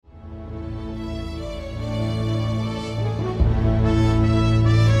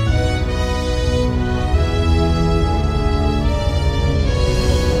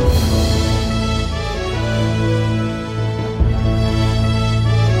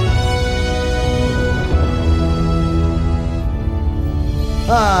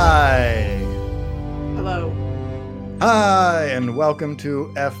Hi! Hello. Hi, and welcome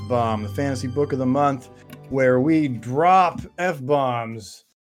to F-Bomb, the fantasy book of the month, where we drop F-bombs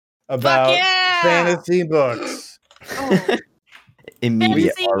about fantasy books. Oh.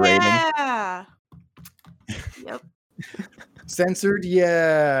 Immediate Fantasy, R rating. yeah! Yep. Censored,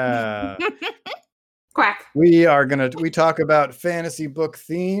 yeah! Quack. We talk about fantasy book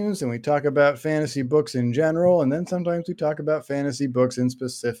themes, and we talk about fantasy books in general, and then sometimes we talk about fantasy books in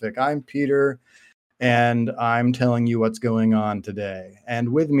specific. I'm Peter, and I'm telling you what's going on today. And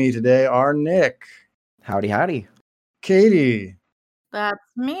with me today are Nick. Howdy, howdy. Katie. That's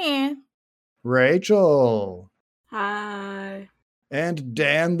me. Rachel. Hi. And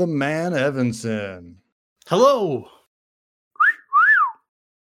Dan the Man Evanson. Hello.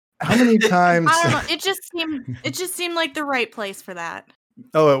 How many times? I don't know. It just seemed like the right place for that.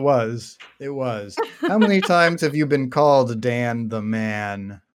 Oh, it was. It was. How many times have you been called Dan the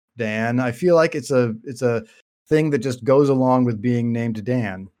Man? Dan, I feel like it's a thing that just goes along with being named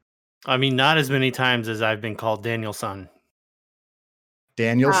Dan. I mean, not as many times as I've been called Danielson.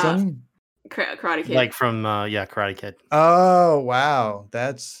 Danielson? Karate Kid. Like from, Karate Kid. Oh, wow.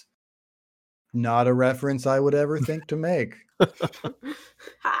 That's not a reference I would ever think to make.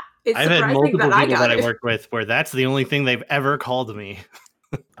 It's I've had surprising multiple that I people got that it. I worked with where that's the only thing they've ever called me.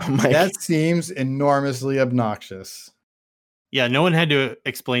 Oh my That seems enormously obnoxious. Yeah, no one had to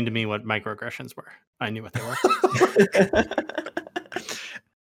explain to me what microaggressions were. I knew what they were.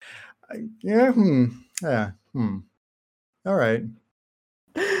 Yeah. All right.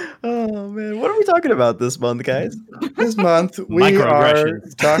 Oh man, what are we talking about this month, guys? This month we are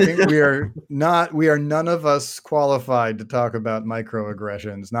Microaggressions. talking. We are none of us qualified to talk about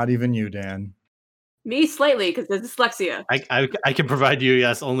microaggressions. Not even you, Dan. Me slightly, because there's dyslexia. I can provide you,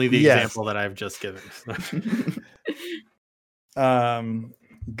 yes, only the Yes. example that I've just given.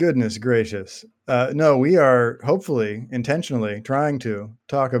 Goodness gracious. No, we are hopefully intentionally trying to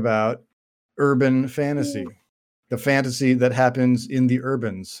talk about urban fantasy, the fantasy that happens in the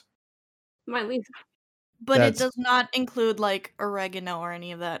urbans. My least. But That's- it does not include like oregano or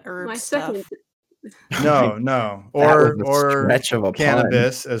any of that herb My stuff. second. No, That or was a or stretch of a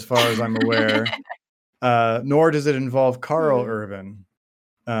cannabis, as far as I'm aware. Nor does it involve Carl Hmm. Urban.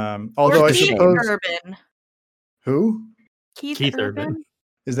 Although Or I Keith suppose Urban. who Keith Urban. Urban?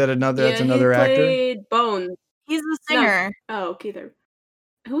 is that? That's Yeah, another he actor. played Bones. He's the No. singer. Oh, Keith Urban.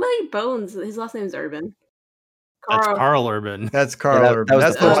 Who played Bones? His last name is Urban. That's Carl Urban. That's Carl that Urban. was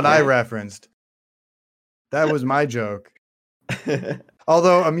That's the the first one I one. referenced. That was my joke.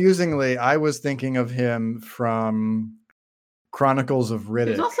 Although amusingly, I was thinking of him from Chronicles of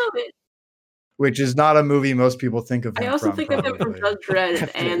There's Riddick, also. which is not a movie most people think of him I also from. think of him from probably. Judge Dredd and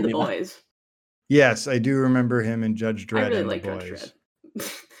Definitely The not. Boys. Yes, I do remember him in Judge Dredd I really and like The Judge Boys. Dredd.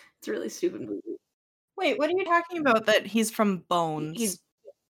 It's a really stupid movie. Wait, what are you talking about that he's from Bones? He's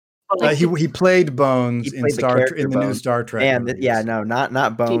He played Bones He in played the in character the new Bones. Star Trek And movies.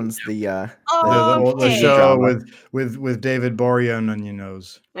 not Bones. The Oh, the okay. show drama. with David Borean on your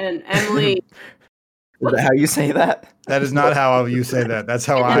nose. and Emily. is that how you say that? That is not how you say that. That's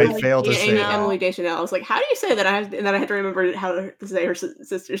how I Emily- fail to say that. Emily Deschanel. I was like, how do you say that? And then I had to remember how to say her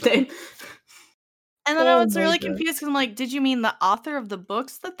sister's name. And then I Oh was my really God. confused because I'm like, did you mean the author of the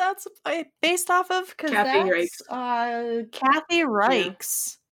books that's based off of? Because Kathy that's Kathy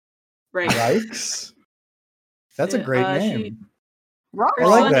Reichs. Right. Reichs? That's a Yeah, great she- name. Her I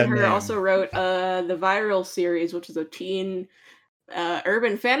like son that and her name. also wrote the Viral series, which is a teen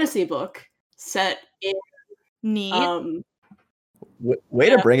urban fantasy book set in Neat. Way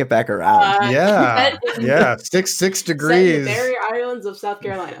to bring it back around. Yeah, set in- yeah. Six set in the degrees. Barrier Islands of South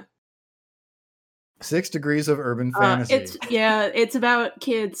Carolina. 6 degrees of urban fantasy. It's about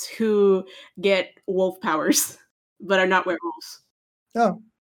kids who get wolf powers, but are not werewolves.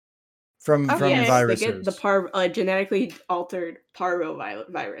 from Oh, yes, viruses. They get the genetically altered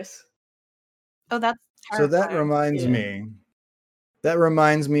parvovirus. Oh, that's So that terrifying. reminds Yeah. me. That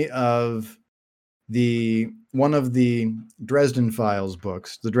reminds me of one of the Dresden Files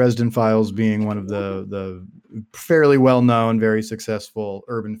books. The Dresden Files being one of the fairly well known, very successful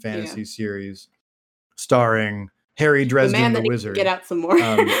urban fantasy series, starring Harry The Dresden man the that needs to Wizard. get out some more.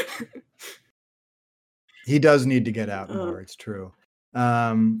 He does need to get out more. It's true.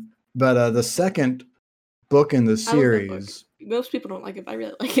 But the second book in the I love that series. book. Most people don't like it, but I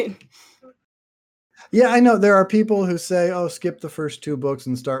really like it. Yeah, I know there are people who say, "Oh, skip the first 2 books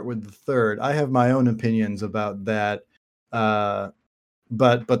and start with the third." I have my own opinions about that. But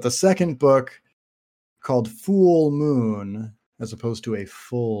the second book, called Full Moon, as opposed to a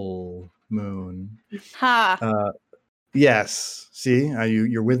full moon, Ha. Yes. See,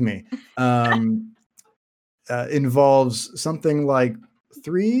 you're with me. Involves something like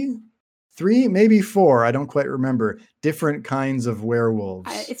three, maybe four. I don't quite remember. Different kinds of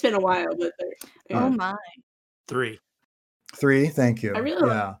werewolves. It's been a while, but Oh my. 3. Three. Thank you. I really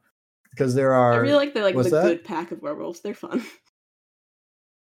like- yeah, because there are. I really like the what's that? good pack of werewolves. They're fun.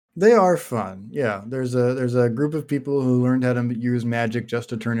 They are fun. Yeah, there's a group of people who learned how to use magic just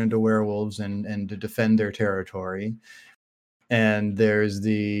to turn into werewolves and to defend their territory. And there's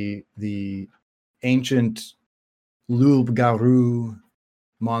the ancient Loup-Garou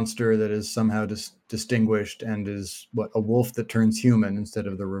monster that is somehow distinguished and is a wolf that turns human instead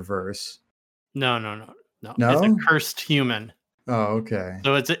of the reverse. No. No? It's a cursed human. Oh, okay.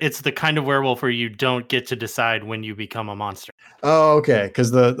 So it's the kind of werewolf where you don't get to decide when you become a monster. Oh, okay.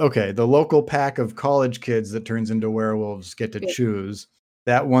 Because the local pack of college kids that turns into werewolves get to choose.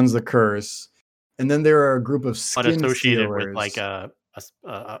 That one's the curse, and then there are a group of skin But associated stealers. with like a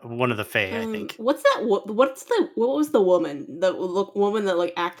one of the Fae, I think. What's that? What was the woman? The woman that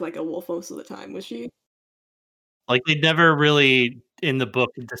like acted like a wolf most of the time? Was she? Like they never really in the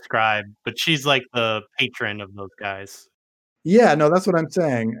book described, but she's like the patron of those guys. Yeah, no, that's what I'm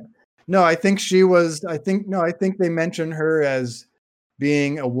saying. No, I think she was. I think they mention her as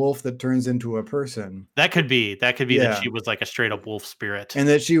being a wolf that turns into a person. That could be Yeah. that she was like a straight up wolf spirit. And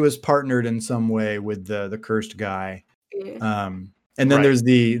that she was partnered in some way with the cursed guy. Yeah. And then Right. there's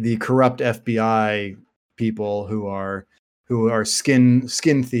the corrupt FBI people who are skin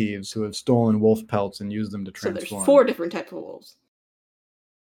thieves who have stolen wolf pelts and used them to So transform. there's 4 different types of wolves.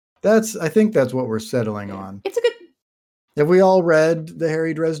 I think that's what we're settling on. It's a good. Have we all read the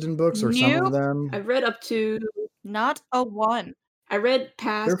Harry Dresden books or some of Nope. them? I've read up to. Not a one. I read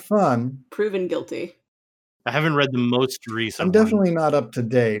past They're fun. Proven Guilty. I haven't read the most recent. I'm definitely one. not up to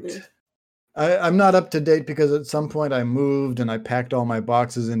date. Yeah. I'm not up to date because at some point I moved and I packed all my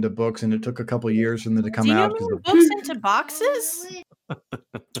boxes into books and it took a couple years for them to come Do you out. mean 'cause the- books into boxes?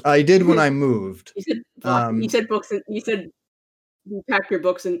 I did when I moved. You said you said books. You said you pack your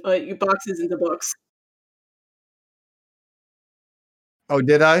books and your boxes into books. Oh,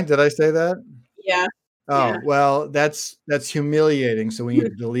 did I? Did I say that? Yeah. Oh, Yeah. well, that's humiliating. So we need to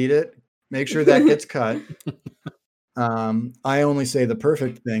delete it. Make sure that gets cut. I only say the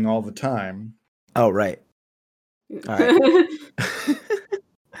perfect thing all the time. Oh, right. All right.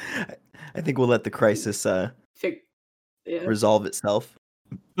 I think we'll let the crisis Yeah. resolve itself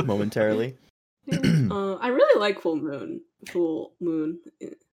momentarily. I really like Full Moon.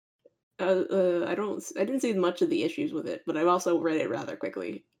 I didn't see much of the issues with it, but I've also read it rather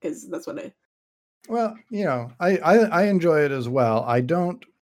quickly because that's what I. Well, I enjoy it as well. I don't.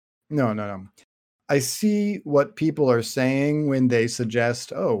 No. I see what people are saying when they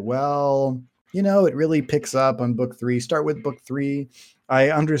suggest, oh, well, it really picks up on book 3. Start with book 3. I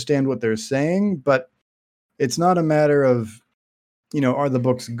understand what they're saying, but it's not a matter of, are the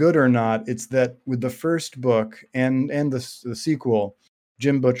books good or not? It's that with the first book and the sequel,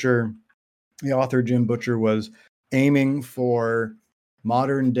 the author Jim Butcher was aiming for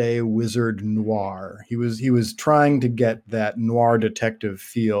modern day wizard noir. He was trying to get that noir detective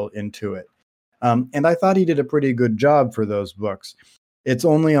feel into it. And I thought he did a pretty good job for those books. It's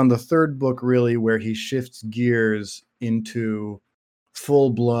only on the third book really where he shifts gears into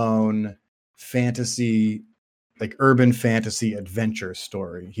full-blown fantasy, like urban fantasy adventure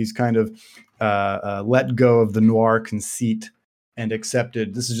story. He's kind of let go of the noir conceit and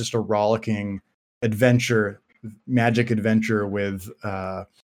accepted this is just a rollicking adventure, magic adventure with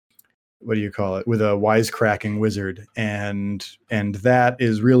what do you call it? With a wisecracking wizard, and that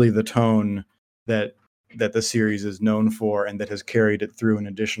is really the tone that the series is known for, and that has carried it through an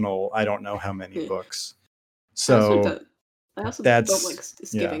additional I don't know how many books. So I also that's don't like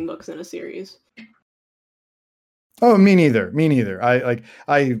skipping books in a series. Oh, me neither.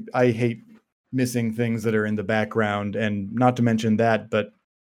 I hate missing things that are in the background, and not to mention that, but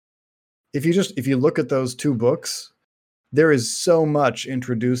if you look at those 2 books, there is so much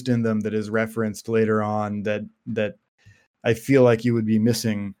introduced in them that is referenced later on that I feel like you would be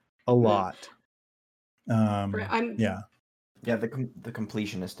missing a lot. Yeah, the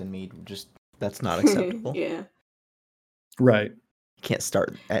completionist in me just that's not acceptable. Yeah. Right. You can't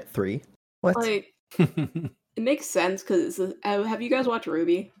start at 3. What? Like it makes sense because have you guys watched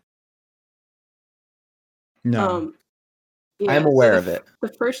Ruby? No. Yeah, I'm aware of it. The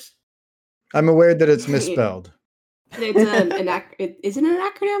first. I'm aware that it's misspelled. It's is it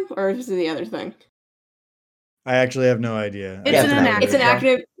an acronym or is it the other thing? I actually have no idea. It's an acronym. It's an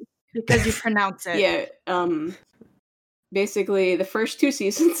acronym Because you pronounce it. Yeah. Basically, the first 2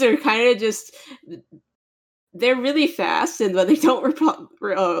 seasons are kind of just they're really fast, but they don't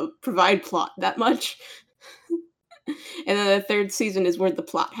provide plot that much. And then the third season is where the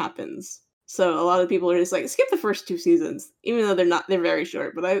plot happens. So a lot of people are just like, skip the first 2 seasons, even though they're very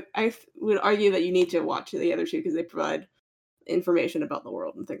short. But I would argue that you need to watch the other 2 because they provide information about the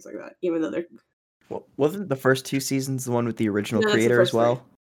world and things like that, even though they're... Well, wasn't the first 2 seasons the one with the original No, that's the creator as first well?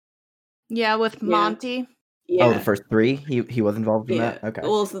 3. Yeah, with Monty. Yeah. Oh, the first 3? He was involved in that? Okay.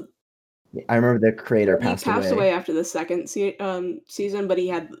 Well, I remember the creator he passed passed away. away after the second season, but he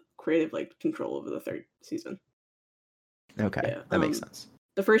had creative control over the third season. Okay, Yeah, that makes sense.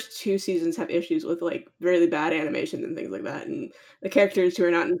 The first 2 seasons have issues with really bad animation and things like that, and the characters who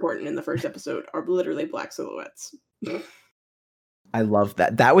are not important in the first episode are literally black silhouettes. I love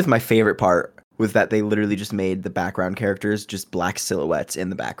that. That was my favorite part, was that they literally just made the background characters just black silhouettes in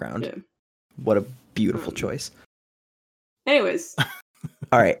the background. Yeah. What a beautiful choice. Anyways.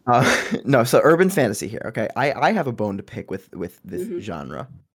 All right. No, so urban fantasy here. Okay. I have a bone to pick with this genre.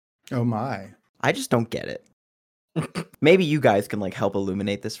 Oh my. I just don't get it. Maybe you guys can help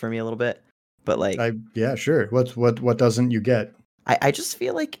illuminate this for me a little bit. But yeah, sure. What doesn't you get? I just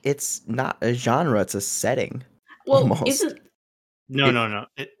feel like it's not a genre, it's a setting. Well, almost. isn't... No.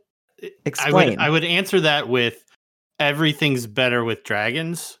 Explain. I would answer that with everything's better with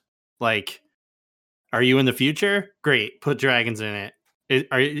dragons. Like, are you in the future? Great, put dragons in it.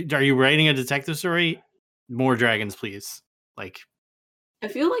 Are you writing a detective story? More dragons, please. Like, I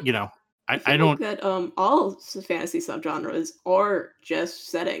feel like I don't like that all fantasy subgenres are just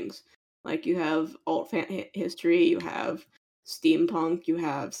settings. Like you have alt history, you have steampunk, you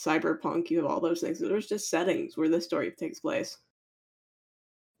have cyberpunk, you have all those things. There's just settings where the story takes place.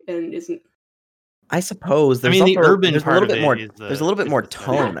 And isn't... I suppose there's the urban there's a part little of bit more. it is There's a little bit more is the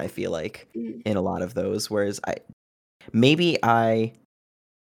setting. tone. I feel like in a lot of those, whereas maybe I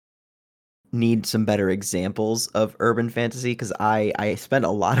need some better examples of urban fantasy, because I spent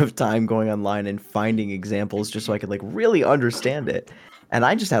a lot of time going online and finding examples just so I could really understand it, and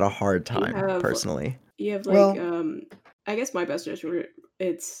I just had a hard time personally. You have I guess my best judgment,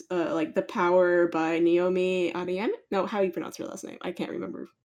 it's The Power by Naomi Adeyemi. No, how do you pronounce her last name? I can't remember.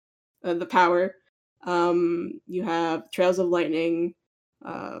 The Power. You have Trails of Lightning.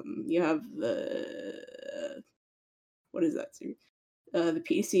 You have what is that series? The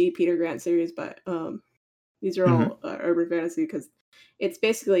PC Peter Grant series, but these are all urban fantasy because it's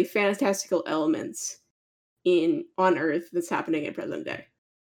basically fantastical elements on Earth that's happening in present day.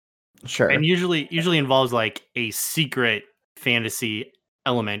 Sure. And usually involves a secret fantasy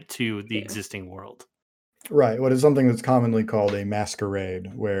element to the existing world. Right. What is something that's commonly called a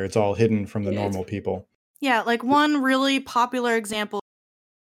masquerade, where it's all hidden from the normal people. Yeah, one really popular example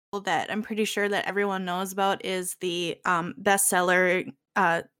that I'm pretty sure that everyone knows about is the bestseller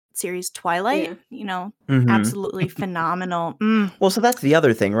series Twilight. Yeah. Absolutely phenomenal. Well, so that's the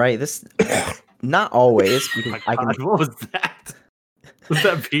other thing, right? This not always, because What was that? Was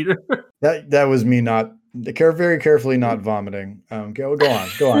that Peter? That was me not very carefully not vomiting. Go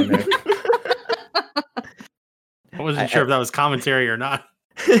on, Nick. I wasn't sure if that was commentary or not.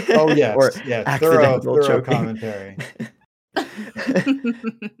 Oh yes, or thorough choking. commentary.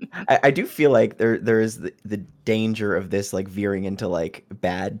 I do feel like there is the danger of this veering into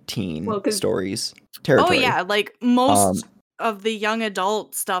bad teen stories territory. Oh yeah, most of the young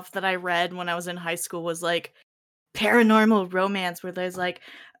adult stuff that I read when I was in high school was paranormal romance, where there's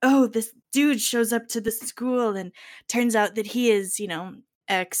oh, this dude shows up to the school and turns out that he is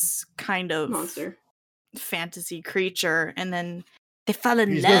X kind of monster fantasy creature, and then they fall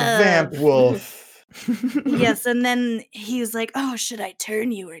in He's love. the vamp wolf. Yes, and then he's like, "Oh, should I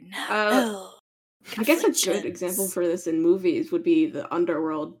turn you or not?" I guess a good example for this in movies would be the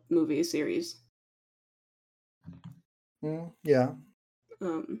Underworld movie series. Yeah.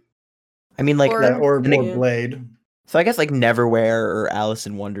 I mean, or Blade. So I guess Neverwhere or Alice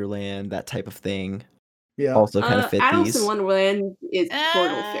in Wonderland, that type of thing. Yeah. Also kind of fit Alice these. in Wonderland is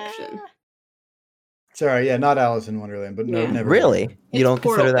portal fiction. Sorry, yeah, not Alice in Wonderland, but no, never. Really? You don't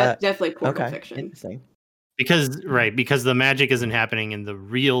consider that? That's definitely portal fiction. Interesting. Because the magic isn't happening in the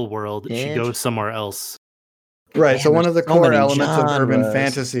real world. She goes somewhere else. Right. Man, so one of the core many elements of urban genres.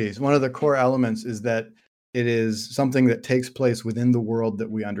 fantasies, one of the core elements is that it is something that takes place within the world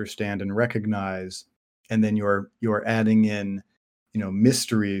that we understand and recognize, and then you're adding in,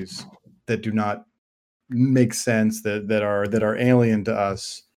 mysteries that do not make sense, that are alien to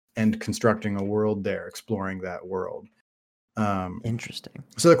us, and constructing a world there, exploring that world. Interesting.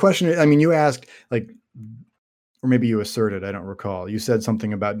 So the question is, you asked, or maybe you asserted, I don't recall. You said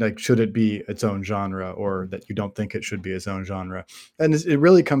something about should it be its own genre, or that you don't think it should be its own genre. And it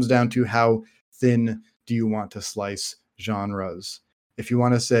really comes down to how thin do you want to slice genres? If you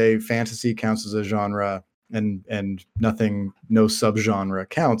want to say fantasy counts as a genre and nothing, no subgenre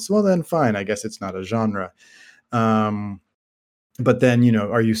counts, well then fine, I guess it's not a genre. But then, you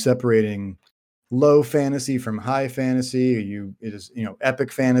know, are you separating low fantasy from high fantasy? Is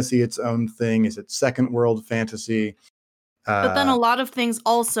epic fantasy its own thing? Is it second world fantasy? But then a lot of things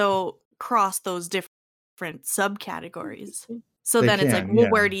also cross those different subcategories. So then it's like, well,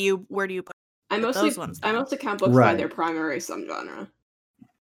 where do you put those ones? I mostly count books by their primary subgenre.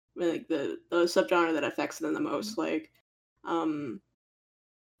 Like the subgenre that affects them the most. Like,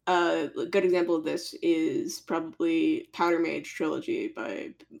 a good example of this is probably Powder Mage trilogy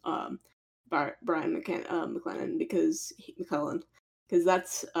by Brian McClellan, because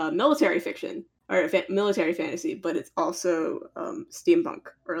that's military fiction or military fantasy, but it's also steampunk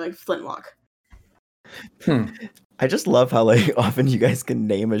or like flintlock. I just love how like often you guys can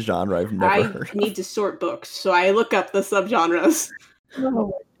name a genre I've never heard of. I need to sort books, so I look up the subgenres. Oh my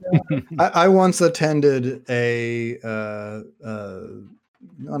God. I once attended a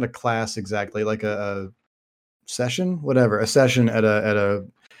not a class exactly, like a session at a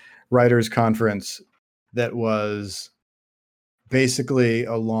writers conference that was basically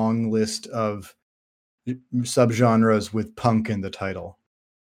a long list of subgenres with punk in the title.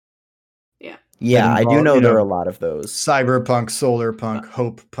 Yeah, I do know there are a lot of those. Cyberpunk, solar punk,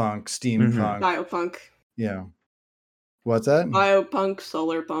 hope punk, steampunk, biopunk. Yeah. What's that? Biopunk,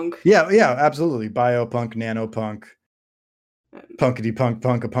 solar punk. Yeah, absolutely. Biopunk, nanopunk, punkity punk,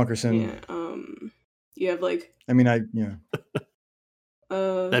 a punkerson. Yeah. You have like. I mean,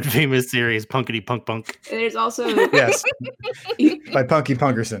 that famous series, Punkity Punk Punk. And there's also yes, by Punky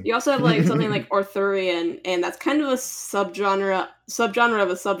Punkerson. You also have like something like Arthurian, and that's kind of a subgenre of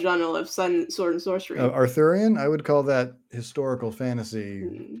a subgenre of sword and sorcery. Arthurian, I would call that historical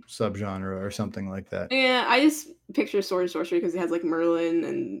fantasy subgenre or something like that. Yeah, I just picture sword and sorcery because it has like Merlin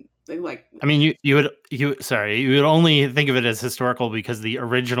and like. I mean, you would only think of it as historical because the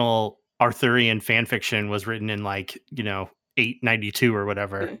original Arthurian fan fiction was written in 892 or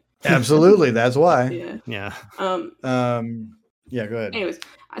whatever. Yeah. Absolutely, that's why. Yeah. Yeah, go ahead. Anyways,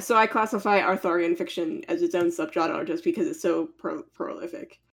 so I classify Arthurian fiction as its own subgenre just because it's so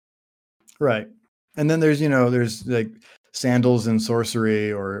prolific. Right. And then there's like sandals and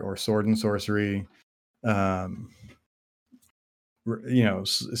sorcery or sword and sorcery. Sandal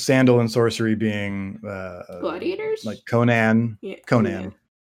and sorcery being Blood Eaters, like Conan. Yeah.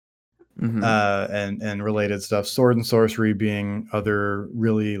 Mm-hmm. And related stuff. Sword and sorcery being other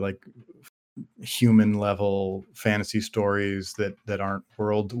really like human level fantasy stories that aren't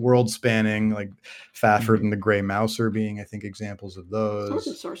world spanning, like Fafhrd and the Grey Mouser being, I think, examples of those. Sword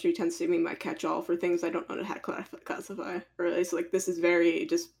and sorcery tends to be my catch-all for things I don't know how to classify, or at least like this is very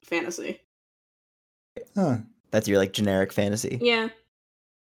just fantasy. Huh. That's your like generic fantasy. Yeah,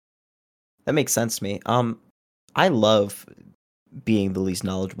 that makes sense to me. I love being the least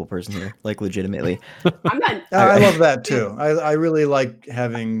knowledgeable person here, like legitimately. I'm not. I love that too. I really like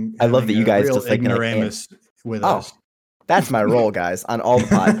having. I love that you guys real just like ignoramus with us. That's my role, guys. On all the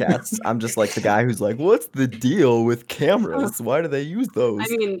podcasts, I'm just like the guy who's like, "What's the deal with cameras? Why do they use those?" I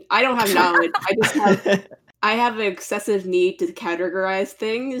mean, I don't have knowledge. I have an excessive need to categorize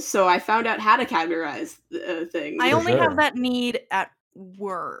things, so I found out how to categorize things. I only have that need at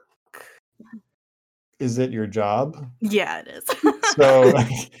work. Is it your job? Yeah, it is.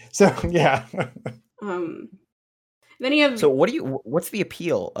 so yeah. Then you have. So what's the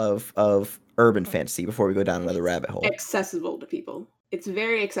appeal of urban fantasy before we go down another rabbit hole? Accessible to people. It's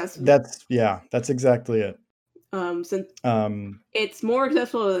very accessible. That's exactly it. Since it's more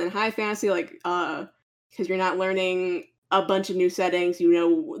accessible than high fantasy, like because you're not learning a bunch of new settings. You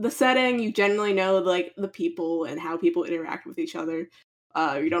know the setting. You generally know like the people and how people interact with each other.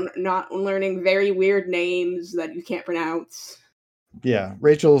 You're not learning very weird names that you can't pronounce. Yeah,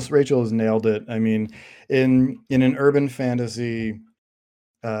 Rachel's nailed it. I mean, in an urban fantasy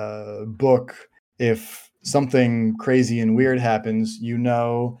book, if something crazy and weird happens,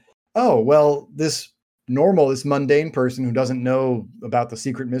 oh well, this mundane person who doesn't know about the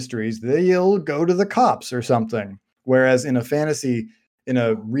secret mysteries, they'll go to the cops or something. Whereas in a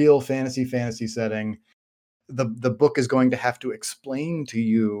real fantasy setting, the book is going to have to explain to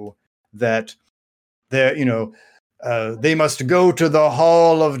you that they must go to the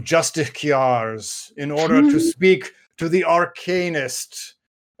Hall of Justiciars in order to speak to the Arcanist,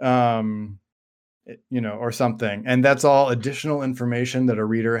 or something. And that's all additional information that a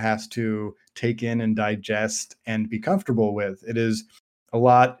reader has to take in and digest and be comfortable with. It is a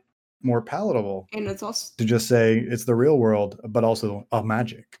lot more palatable. And it's also to just say it's the real world, but also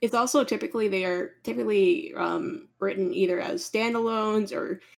magic. It's also they are typically written either as standalones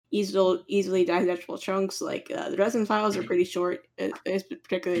or easily digestible chunks. Like the Dresden Files are pretty short,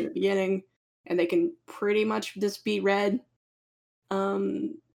 particularly in the beginning, and they can pretty much just be read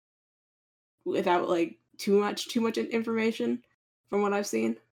without like too much information from what I've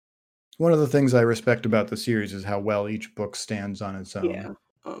seen. One of the things I respect about the series is how well each book stands on its own. Yeah.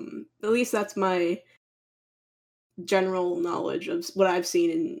 At least that's my general knowledge of what I've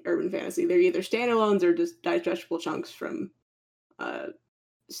seen in urban fantasy. They're either standalones or just digestible chunks from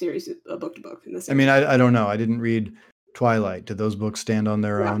series, book to book. I mean, I don't know. I didn't read Twilight. Did those books stand on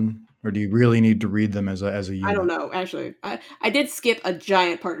their own, or do you really need to read them as a unit? I don't know. Actually, I did skip a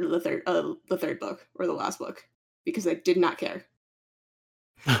giant part of the third book or the last book because I did not care.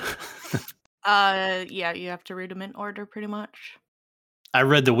 Yeah, you have to read them in order, pretty much. I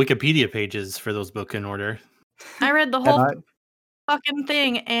read the Wikipedia pages for those books in order. I read the whole fucking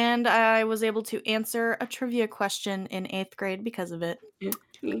thing, and I was able to answer a trivia question in 8th grade because of it.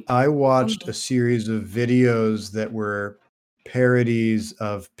 I watched a series of videos that were parodies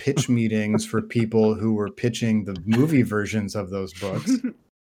of pitch meetings for people who were pitching the movie versions of those books.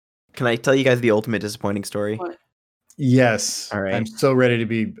 Can I tell you guys the ultimate disappointing story? What? Yes. All right. I'm so ready to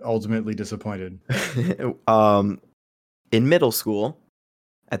be ultimately disappointed. In middle school,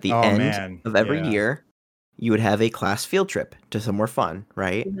 at the end of every year, you would have a class field trip to somewhere fun,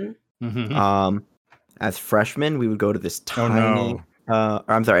 right? Mm-hmm. As freshmen, we would go to this tiny.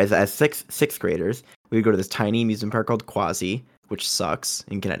 As sixth graders, we would go to this tiny amusement park called Quasi, which sucks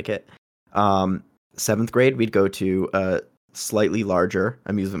in Connecticut. 7th grade, we'd go to a slightly larger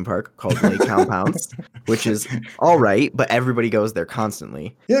amusement park called Lake Compounds, which is all right, but everybody goes there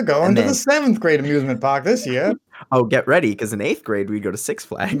constantly. You're going to the 7th grade amusement park this year. Oh, get ready, because in 8th grade, we'd go to Six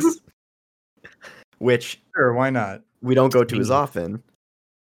Flags, which sure, why not? We don't go to as often.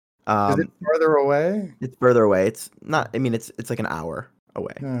 Is it further away? It's further away. It's not. I mean, it's like an hour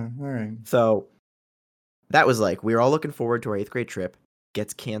away. All right. So that was like we were all looking forward to our 8th grade trip.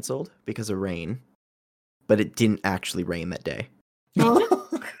 Gets canceled because of rain, but it didn't actually rain that day.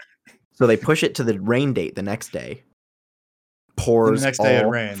 So they push it to the rain date the next day. Pours the next day, all it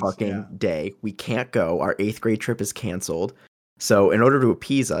rains. Fucking day. We can't go. Our 8th grade trip is canceled. So in order to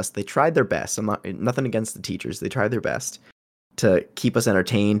appease us, they tried their best. Nothing against the teachers. They tried their best to keep us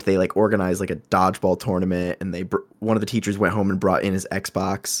entertained. They like organized like a dodgeball tournament, and one of the teachers went home and brought in his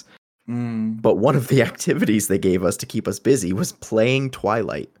Xbox. But one of the activities they gave us to keep us busy was playing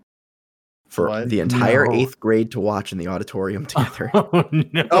Twilight for the entire 8th grade to watch in the auditorium together. Oh,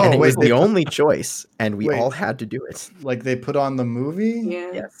 no. And it was the only choice, and we all had to do it. Like they put on the movie?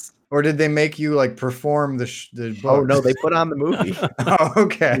 Yeah. Yes. Or did they make you like perform the book? Oh no, they put on the movie. Oh,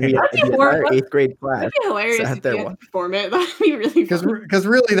 okay. The entire 8th grade class. That'd be hilarious if you had to perform it. That'd be really fun. Because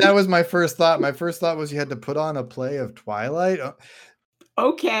really, that was my first thought. My first thought was you had to put on a play of Twilight.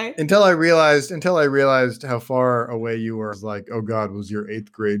 Okay. Until I realized how far away you were. I was like, oh God, was your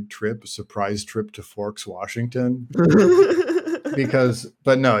 8th grade trip a surprise trip to Forks, Washington?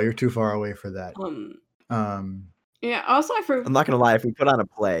 But no, you're too far away for that. Yeah. Also, I'm not gonna lie. If we put on a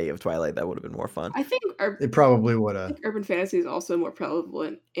play of Twilight, that would have been more fun. I think it probably would have. Urban fantasy is also more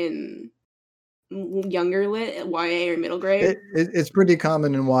prevalent in younger lit, YA or middle grade. It's pretty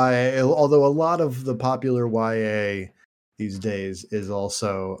common in YA, although a lot of the popular YA these days is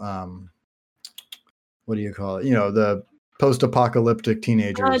also what do you call it? You know, the post-apocalyptic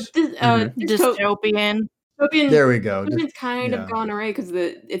teenagers. Dystopian. There we go. It's kind of gone away because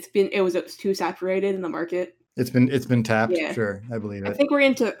it was too saturated in the market. It's been tapped. Yeah. Sure, I believe it. I think we're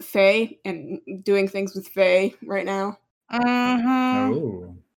into fae and doing things with fae right now.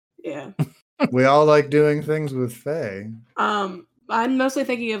 Oh. Yeah. We all like doing things with fae. I'm mostly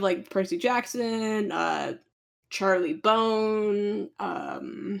thinking of like Percy Jackson, Charlie Bone.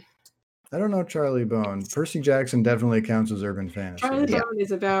 I don't know Charlie Bone. Percy Jackson definitely counts as urban fantasy. Charlie Bone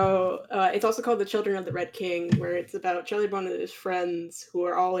is about. It's also called The Children of the Red King, where it's about Charlie Bone and his friends who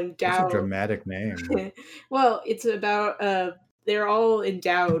are all endowed. That's a dramatic name. Well, it's about. They're all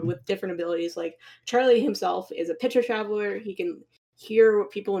endowed with different abilities. Like Charlie himself is a picture traveler. He can hear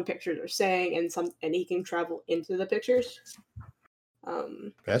what people in pictures are saying, and he can travel into the pictures.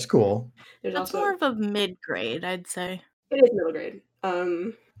 That's cool. There's That's also more of a mid-grade, I'd say. It is middle grade.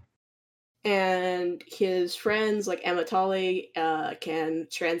 And his friends like Emma Tolley can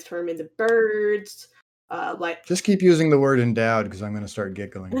transform into birds. Just keep using the word endowed because I'm going to start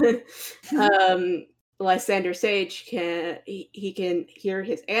giggling. Lysander Sage can hear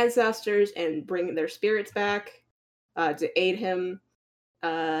his ancestors and bring their spirits back to aid him.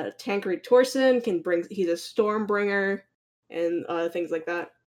 Tancred Torson he's a Stormbringer and things like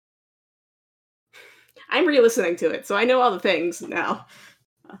that. I'm re-listening to it, so I know all the things now.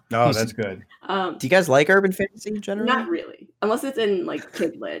 Oh, that's good. Do you guys like urban fantasy in general? Not really, unless it's in like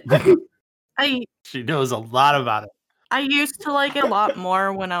kid lit. She knows a lot about it. I used to like it a lot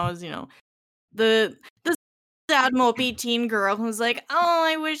more when I was, the sad mopey teen girl who's like, oh,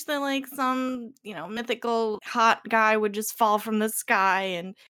 I wish that like some, mythical hot guy would just fall from the sky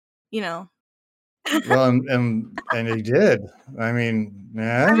and, Well, and he did. I mean,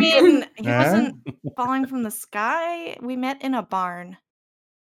 yeah. I mean, he Yeah. wasn't falling from the sky. We met in a barn.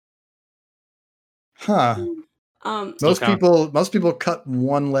 Huh. Most people cut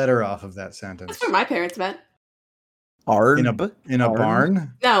one letter off of that sentence. That's where my parents met. In a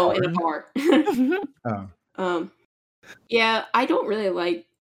barn? No, in a bar. Oh. Yeah, I don't really like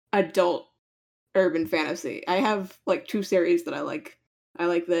adult urban fantasy. I have like 2 series that I like. I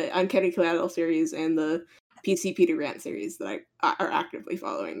like the Uncanny Collateral series and the PC Peter Grant series that I are actively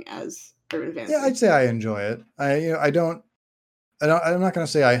following as urban fantasy. Yeah, I'd say I enjoy it. I'm not going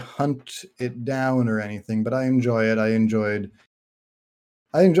to say I hunt it down or anything, but I enjoy it. I've enjoyed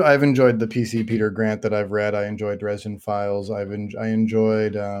the PC Peter Grant that I've read. I enjoyed Dresden Files. I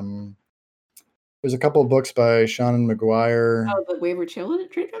enjoyed there's a couple of books by Shannon McGuire. Oh, the Wayward Children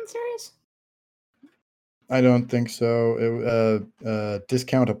series? I don't think so.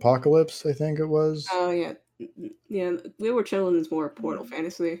 Discount Apocalypse, I think it was. Oh yeah. Yeah, Wayward Children is more Portal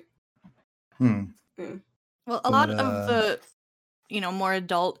fantasy. Yeah. Well, a lot of the more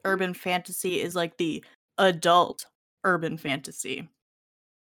adult urban fantasy is like the adult urban fantasy.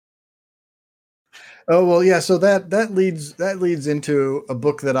 Oh well, yeah. So that leads into a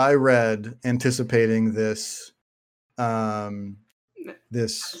book that I read anticipating this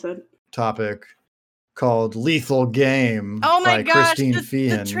topic called Lethal Game. Oh my by gosh, Christine the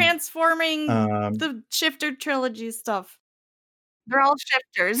Feehan. transforming the Shifter trilogy stuff. They're all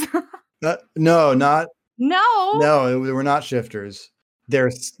shifters. No, they were not shifters. They're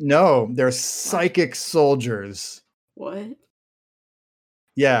psychic soldiers. What?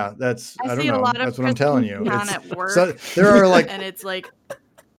 Yeah, that's I don't see a know. lot of That's what I'm telling you. Down at work. So there are like and it's like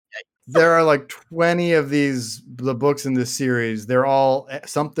there are like 20 of the books in this series. They're all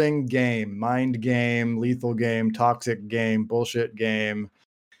something game, mind game, lethal game, toxic game, bullshit game.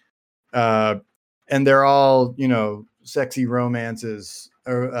 And they're all, sexy romances.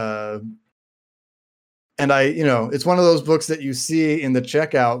 And it's one of those books that you see in the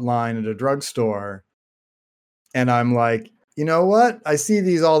checkout line at a drugstore. And I'm like, you know what? I see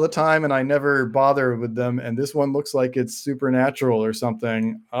these all the time and I never bother with them. And this one looks like it's supernatural or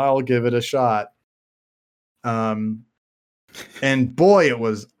something. I'll give it a shot. And boy, it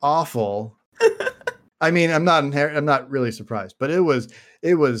was awful. I mean, I'm not really surprised, but it was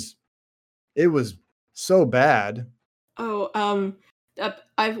so bad. Oh,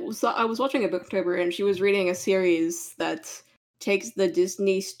 I was watching a Booktober and she was reading a series that takes the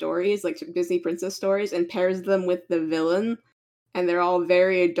Disney stories, like Disney princess stories, and pairs them with the villain, and they're all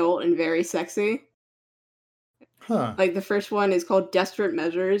very adult and very sexy. Huh. Like the first one is called Desperate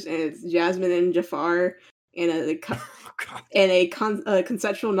Measures, and it's Jasmine and Jafar in a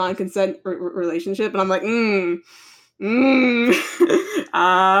consensual non-consent relationship, and I'm like,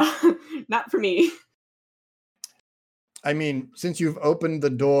 not for me. I mean, since you've opened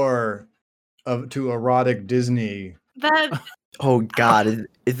the door to erotic Disney, oh God,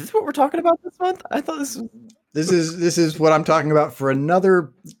 is this what we're talking about this month? I thought this is what I'm talking about for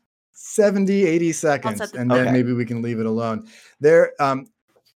another 70, 80 seconds, and then maybe we can leave it alone.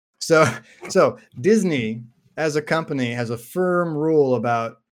 So Disney as a company has a firm rule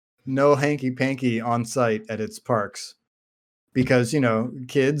about no hanky-panky on site at its parks because,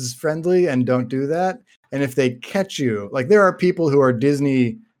 kids friendly and don't do that. And if they catch you, like there are people who are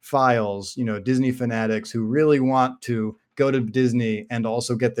Disney files, Disney fanatics who really want to go to Disney and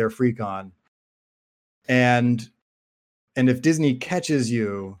also get their freak on. And if Disney catches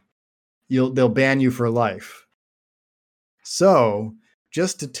you, they'll ban you for life. So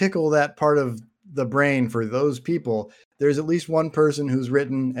just to tickle that part of the brain for those people, there's at least one person who's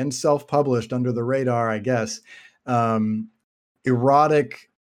written and self-published under the radar, I guess, erotic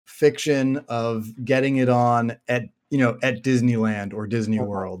fiction of getting it on at Disneyland or Disney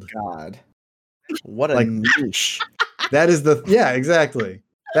World. God, what a niche! That is exactly.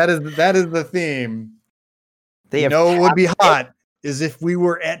 That is the theme. What would be hot is if we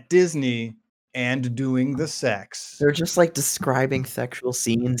were at Disney and doing the sex. They're just like describing sexual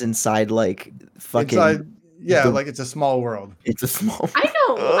scenes inside like fucking Yeah, like it's a small world. It's a small.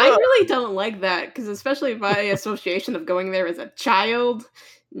 I really don't like that because, especially by association of going there as a child.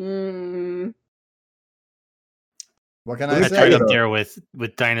 What can I That's say? right up there with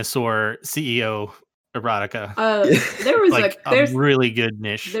dinosaur CEO erotica. There was like there's a really good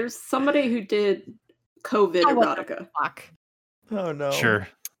niche. There's somebody who did COVID erotica. Fuck. Oh no. Sure.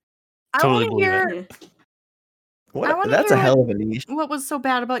 I Totally want to believe hear it. What? That's a hell of a niche. what was so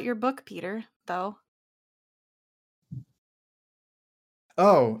bad about your book, Peter, though.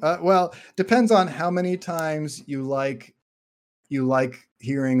 Oh, well, depends on how many times you like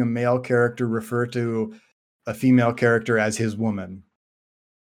hearing a male character refer to a female character as his woman.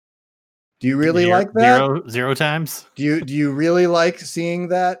 Do you really like that? Zero times? Do you really like seeing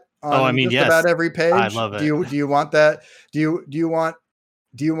that on just yes. about every page? I love it. Do you want that? Do you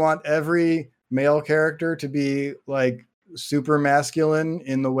want every male character to be like super masculine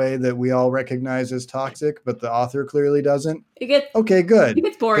in the way that we all recognize as toxic, but the author clearly doesn't? Okay, good. It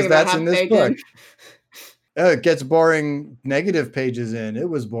gets boring. That's in this book. It gets boring negative pages in. It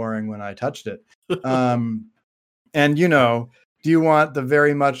was boring when I touched it. And do you want the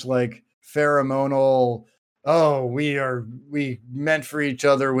very much like pheromonal, oh, we meant for each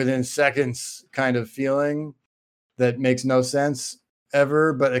other within seconds kind of feeling that makes no sense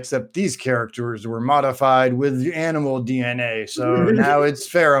ever, but except these characters were modified with animal DNA, so now it's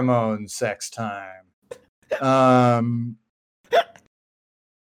pheromone sex time.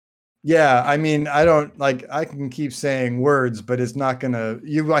 Yeah, I mean, I can keep saying words, but it's not gonna.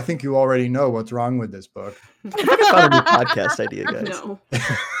 I think you already know what's wrong with this book. I think I found a new podcast idea, guys. No.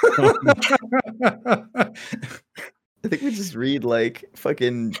 I think we just read like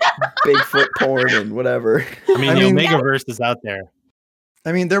fucking Bigfoot porn and whatever. I mean, the Omegaverse is out there.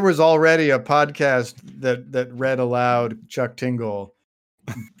 I mean, there was already a podcast that read aloud Chuck Tingle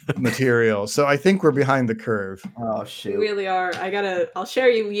material, so I think we're behind the curve. Oh shit! We really are. I'll share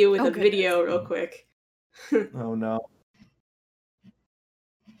you with a video real quick. Oh no.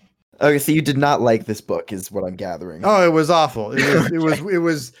 Okay, so you did not like this book, is what I'm gathering. Oh, it was awful.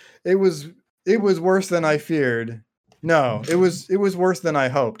 It was worse than I feared. No, it was worse than I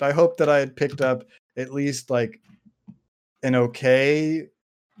hoped. I hoped that I had picked up at least like an okay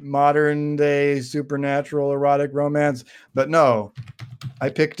modern day supernatural erotic romance, but no, I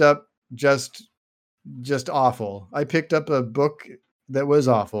picked up just awful. I picked up a book that was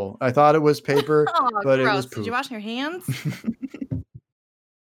awful. I thought it was paper, but gross. it was poop. Did you wash your hands?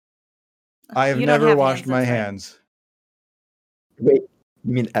 I have never washed my hands. Wait,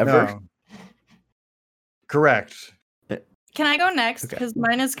 you mean ever? No. Correct. Can I go next? Because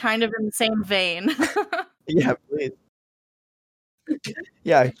mine is kind of in the same vein. Yeah, please.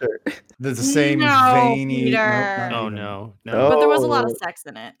 Yeah, sure. There's the same veiny. No. But there was a lot of sex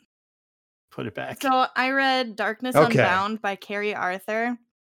in it. Put it back. So I read Darkness Unbound by Carrie Arthur.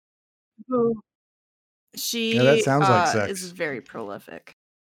 She that sounds like sex. Is very prolific.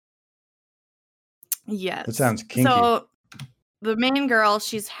 Yes. That sounds kinky. So the main girl,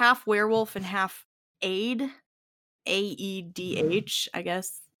 she's half werewolf and half aid. AEDH, I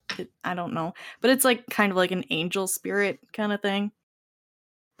guess. I don't know. But it's like kind of like an angel spirit kind of thing.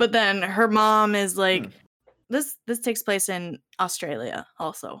 But then her mom is like, this takes place in Australia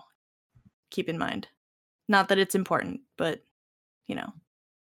also. Keep in mind. Not that it's important, but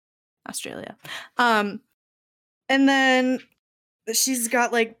Australia. And then she's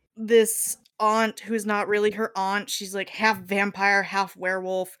got like this aunt who's not really her aunt. She's like half vampire, half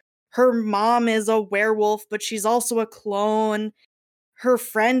werewolf. Her mom is a werewolf, but she's also a clone. Her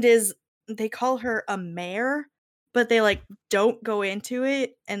friend they call her a mare, but they like don't go into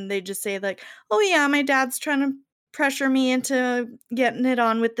it. And they just say like, oh yeah, my dad's trying to pressure me into getting it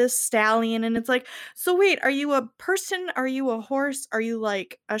on with this stallion. And it's like, so wait, are you a person? Are you a horse? Are you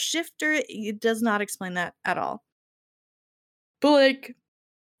like a shifter? It does not explain that at all. But like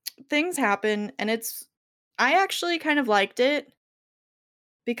things happen, and I actually kind of liked it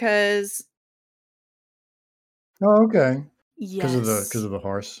because okay. Yes. Because of the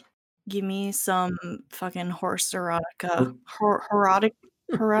horse. Give me some fucking horse erotica.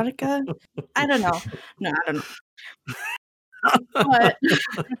 Erotica? I don't know. No, I don't know. But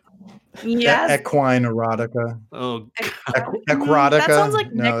yes. Equine erotica. Oh, Equerotica. That sounds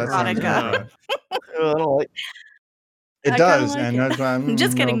like necrotica. No. It does, and that's why I'm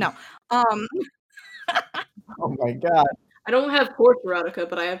just kidding. No. Oh my god. I don't have horse erotica,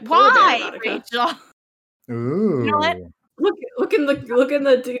 but I have polar bear erotica. Rachel? Ooh. You know what? Look in the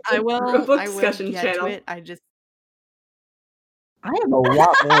book discussion channel. I am a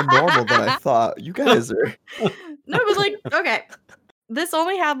lot more normal than I thought. You guys are. No, but like, okay. This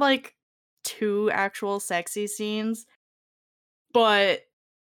only had like 2 actual sexy scenes, but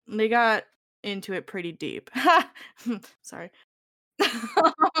they got into it pretty deep. Sorry.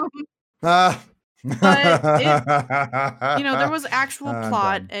 Ah. But there was actual I'm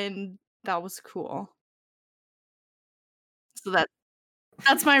plot, done. and that was cool. So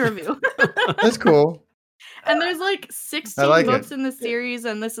that's my review. That's cool. And there's like I 16 like books it. in the series,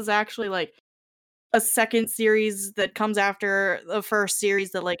 and this is actually like a second series that comes after the first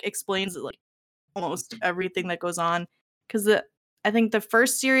series that like explains like almost everything that goes on. Because I think the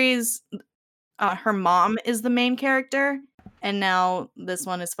first series, her mom is the main character, and now this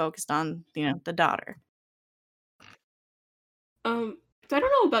one is focused on the daughter. I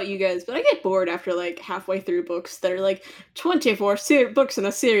don't know about you guys, but I get bored after like halfway through books that are like 24 books in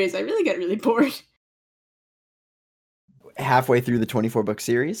a series. I really get really bored. Halfway through the 24-book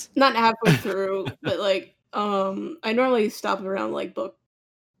series? Not halfway through, but like I normally stop around like book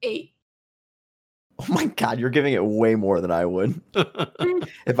 8. Oh my god, you're giving it way more than I would.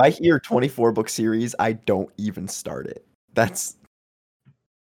 If I hear 24-book series, I don't even start it. That's...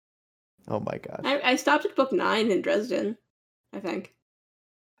 Oh my god. I stopped at book 9 in Dresden, I think.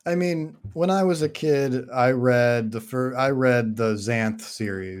 I mean, when I was a kid, I read the Xanth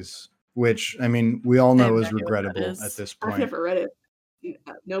series, which I mean, we all know is regrettable at this point. I've never read it.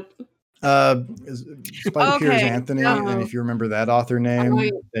 Nope. Piers Anthony, and if you remember that author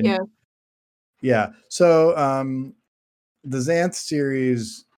name, then yeah. So the Xanth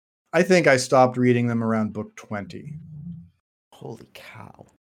series, I think I stopped reading them around book 20. Holy cow!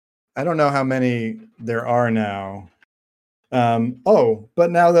 I don't know how many there are now.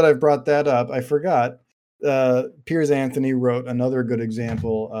 But now that I've brought that up, I forgot. Piers Anthony wrote another good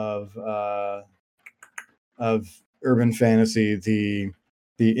example of urban fantasy, the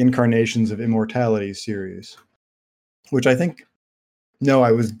Incarnations of Immortality series, which I think. No,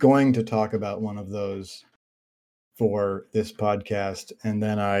 I was going to talk about one of those for this podcast, and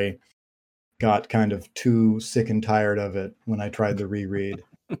then I got kind of too sick and tired of it when I tried the reread.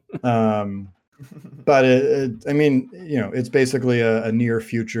 But I mean, it's basically a near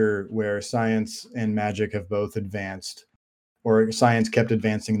future where science and magic have both advanced, or science kept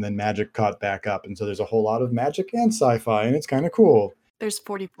advancing and then magic caught back up. And so there's a whole lot of magic and sci-fi, and it's kind of cool. There's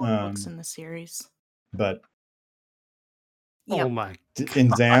 44 books in the series. But oh my in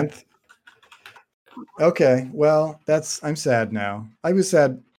Xanth? Okay, well, I'm sad now. I was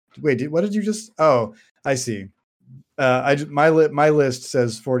sad. Wait, what did you just? Oh, I see. My list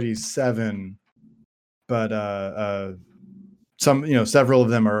says 47, but several of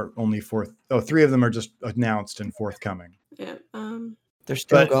them are only fourth. Oh, 3 of them are just announced and forthcoming. Yeah. They're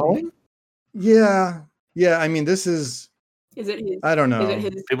still going? Yeah. I mean, this is. Is it his? I don't know. Is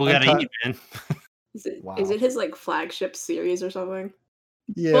it his? People gotta eat, man. Is it his like flagship series or something?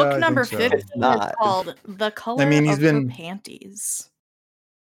 Yeah. Book number 50 is not. called "The Color he's of been... Her Panties."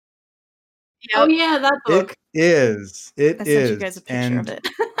 Oh yeah, that book. It is. I sent you guys a picture of it.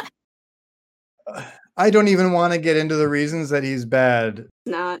 I don't even want to get into the reasons that he's bad.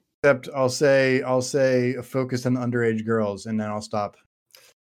 Not. Except I'll say focus on underage girls, and then I'll stop.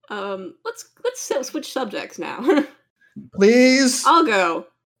 Let's switch subjects now. Please. I'll go.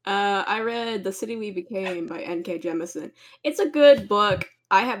 I read The City We Became by N.K. Jemisin. It's a good book.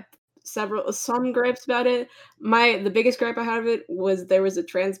 I have some gripes about it. The biggest gripe I had of it was there was a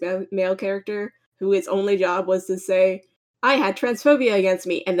trans male character who his only job was to say, "I had transphobia against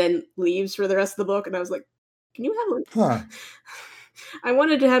me," and then leaves for the rest of the book. And I was like, "Can you have I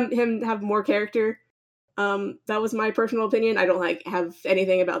wanted to have him have more character. That was my personal opinion. I don't have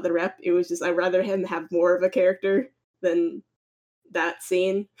anything about the rep. It was just I'd rather him have more of a character than that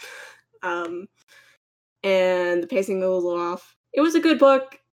scene. And the pacing was a little off. It was a good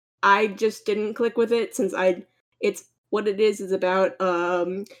book. I just didn't click with it since it's what it is about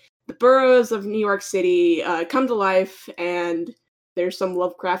the boroughs of New York City come to life, and there's some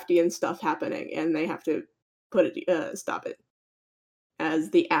Lovecraftian stuff happening, and they have to stop it as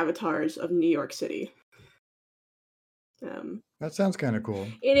the avatars of New York City. That sounds kind of cool.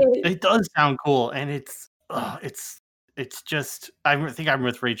 It is. It does sound cool, and it's just I think I'm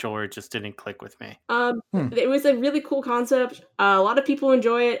with Rachel, where it just didn't click with me. It was a really cool concept. A lot of people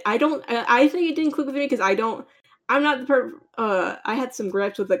enjoy it. I think it didn't click with me because I'm not the I had some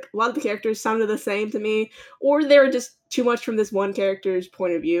gripes with a lot of the characters sounded the same to me, or they were just too much from this one character's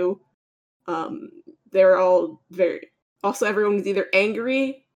point of view. They're all also everyone was either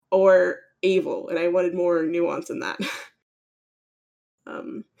angry or evil, and I wanted more nuance in that.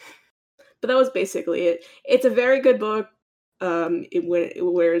 But that was basically it. It's a very good book.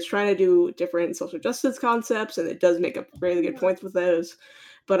 Where it's trying to do different social justice concepts, and it does make up really good points with those.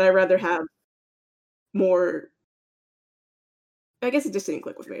 But I'd rather have more. I guess it just didn't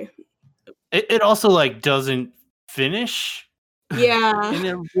click with me. It also like doesn't finish Yeah. in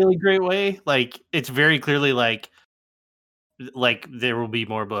a really great way. Like it's very clearly like there will be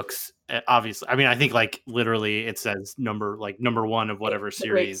more books. Obviously, I mean, I think like literally it says number one of whatever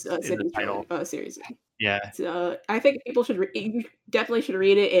series in the title. Series. Yeah. So I think people should you definitely should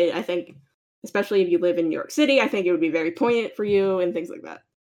read it. And I think, especially if you live in New York City, I think it would be very poignant for you and things like that.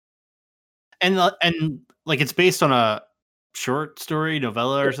 And like it's based on a short story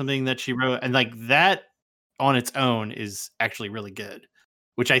novella or something that she wrote, and like that on its own is actually really good,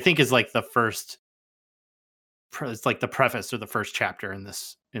 which I think is like the first. It's like the preface or the first chapter in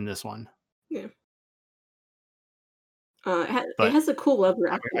this one. Yeah. It has a cool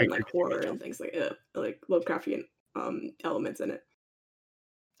Lovecraftian like horror and things like Lovecraftian elements in it.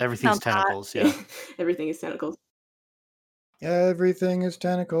 Everything's tentacles, yeah. Everything is tentacles. Everything is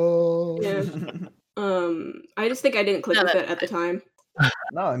tentacles. Yeah. I just think I didn't click with it at the time.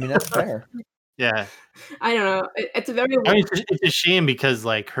 No, I mean that's fair. Yeah. I don't know. It's a very. I mean, it's a shame because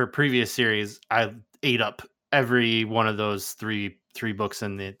like her previous series, I ate up every one of those three books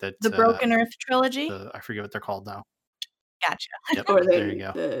in the Broken Earth trilogy. I forget what they're called now. Gotcha. Yep, there you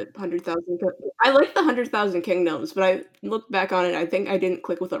go. The 100,000. I like the 100,000 Kingdoms, but I look back on it. I think I didn't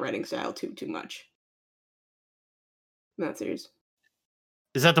click with the writing style too much. In that series.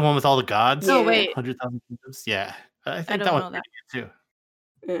 Is that the one with all the gods? Oh wait, 100,000 Kingdoms. Yeah, I think that one's pretty good too.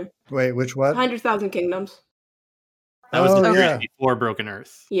 Yeah. Wait, which what? 100,000 Kingdoms. That was the series before Broken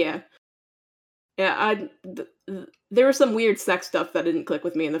Earth. Yeah. Yeah, there was some weird sex stuff that didn't click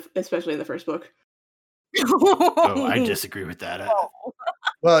with me especially in the first book. Oh, I disagree with that.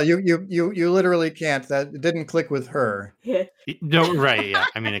 Well, you literally can't. That didn't click with her. Yeah. No, right? Yeah,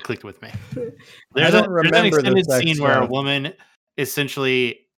 I mean, it clicked with me. There's an extended scene where a woman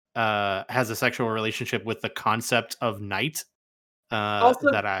essentially has a sexual relationship with the concept of night.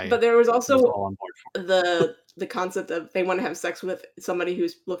 But there was also the concept of they want to have sex with somebody who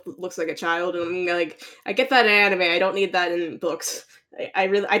looks like a child, and I'm like, I get that in anime. I don't need that in books. I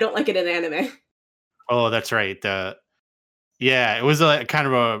don't like it in anime. Oh, that's right. It was a kind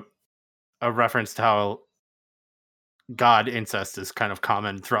of a reference to how god incest is kind of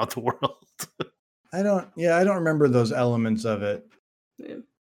common throughout the world. I don't remember those elements of it. Yeah.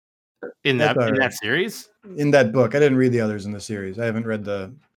 In that series? In that book. I didn't read the others in the series. I haven't read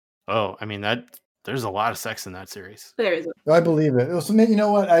the... Oh, I mean, there's a lot of sex in that series. There is. I believe it. So, you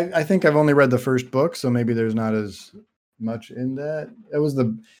know what? I think I've only read the first book, so maybe there's not as much in that. It was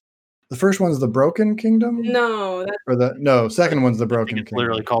the first one's the Broken Kingdom? No. Second one's the Broken Kingdom. It's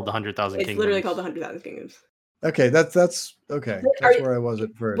literally called the 100,000 Kingdoms. It's literally called the 100,000 Kingdoms. Okay, that's okay. That's where I was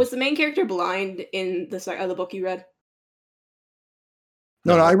at first. Was the main character blind in the book you read?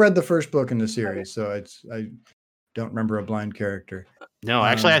 No, I read the first book in the series, so I don't remember a blind character. No,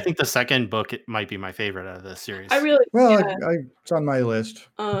 actually, I think the second book might be my favorite out of the series. It's on my list.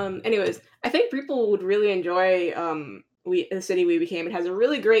 Anyways, I think people would really enjoy The City We Became. It has a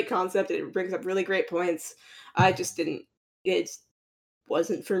really great concept. It brings up really great points. I just didn't. It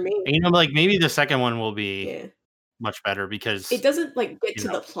wasn't for me. And, like maybe the second one will be much better because it doesn't get to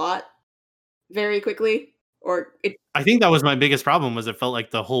the plot very quickly. I think that was my biggest problem. Was it felt like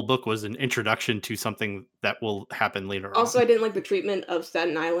the whole book was an introduction to something that will happen later on. Also, I didn't like the treatment of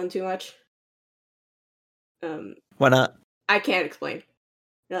Staten Island too much. Why not? I can't explain.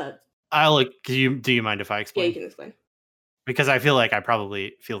 Do you mind if I explain? Yeah, you can explain. Because I feel like I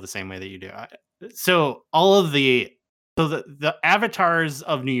probably feel the same way that you do. So all of the avatars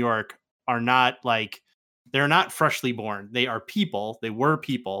of New York are not like, they're not freshly born. They are people. They were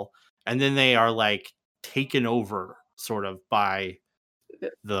people, and then they are like taken over sort of by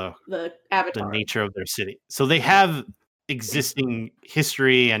the avatar, the nature of their city. So they have existing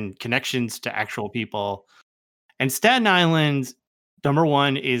history and connections to actual people. And Staten Island, number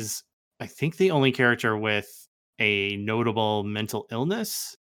one, is I think the only character with a notable mental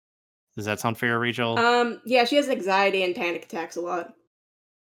illness. Does that sound fair, Rachel? Yeah, she has anxiety and panic attacks a lot.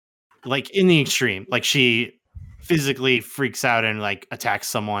 Like in the extreme. Like she physically freaks out and like attacks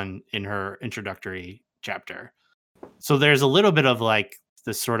someone in her introductory chapter. So there's a little bit of like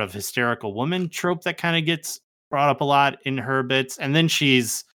this sort of hysterical woman trope that kind of gets brought up a lot in her bits. And then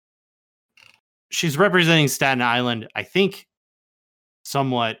she's representing Staten Island, I think,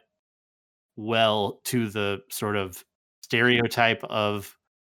 somewhat well to the sort of stereotype of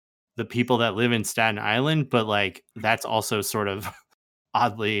the people that live in Staten Island, but like that's also sort of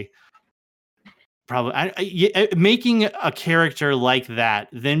oddly probably making a character like that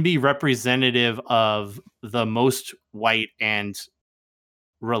then be representative of the most white and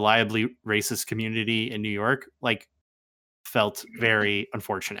reliably racist community in New York, like, felt very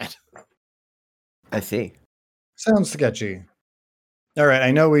unfortunate. I see. Sounds sketchy. All right,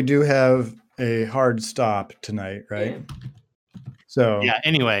 I know we do have a hard stop tonight, right? So Yeah.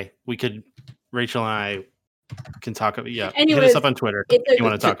 Anyway, Rachel and I can talk about. Yeah. Hit Anyways, us up on Twitter if you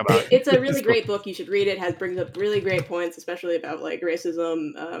want to talk about. It's a really great book. You should read it. Brings up really great points, especially about like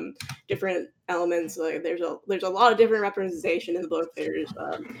racism, different elements. Like there's a lot of different representation in the book. There's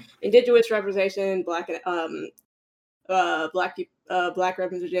indigenous representation, black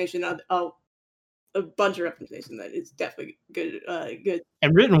representation, a bunch of representation that is definitely good. Good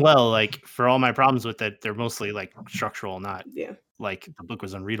and written well. Like for all my problems with it, they're mostly like structural, not like the book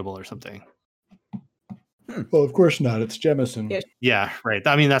was unreadable or something. Well, of course not. It's Jemison. Yeah, right.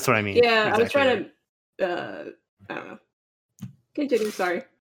 I mean, that's what I mean. Yeah, exactly. I was trying to. I don't know. Continue. Sorry.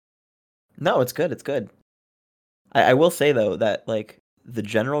 No, it's good. It's good. I will say though that like the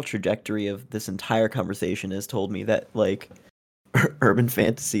general trajectory of this entire conversation has told me that like urban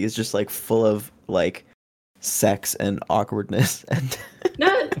fantasy is just like full of like sex and awkwardness and.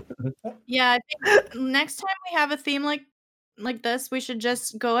 No. Yeah, I think next time we have a theme like this, we should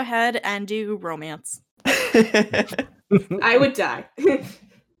just go ahead and do romance. I would die.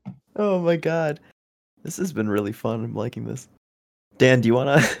 Oh my god. This has been really fun. I'm liking this. Dan, do you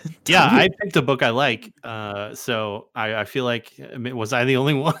want to? Yeah, I picked a book I like. So I feel like, was I the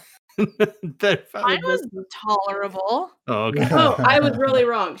only one that Mine was tolerable. Oh, okay. Oh, I was really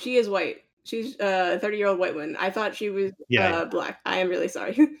wrong. She is white. She's a 30-year-old white woman. I thought she was black. I am really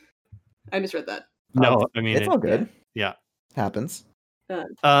sorry. I misread that. No, I mean it's all good. Yeah. Happens.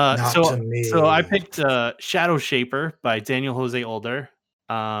 So I picked Shadow Shaper by Daniel Jose Older.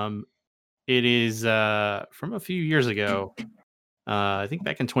 It is from a few years ago. I think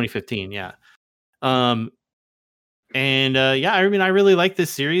back in 2015. Yeah. I mean, I really like this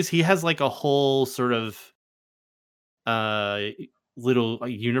series. He has like a whole sort of little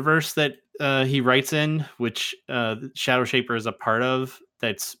universe that he writes in, which Shadow Shaper is a part of.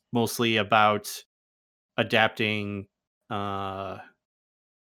 That's mostly about adapting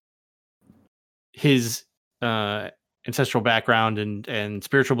his ancestral background and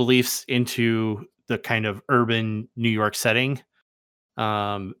spiritual beliefs into the kind of urban New York setting.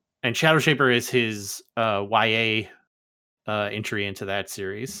 And Shadow Shaper is his YA entry into that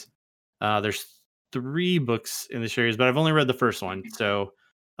series. There's 3 books in the series, but I've only read the first one. So,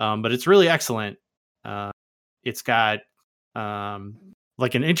 but it's really excellent. It's got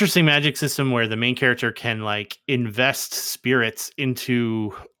like an interesting magic system where the main character can like invest spirits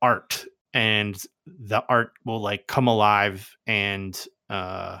into art, and the art will like come alive and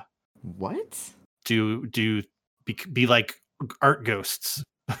what? Be like art ghosts.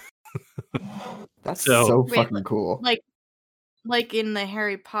 That's so fucking cool. Like in the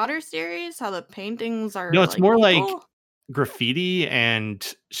Harry Potter series, how the paintings are. No, it's like more people? like graffiti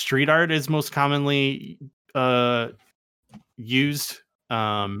and street art is most commonly used.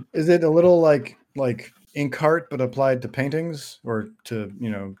 Is it a little like ink art but applied to paintings or to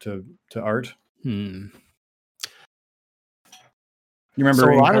to art? You remember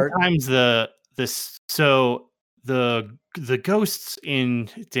so a lot art? of times the ghosts in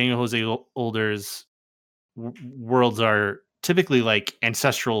Daniel Jose Older's worlds are typically like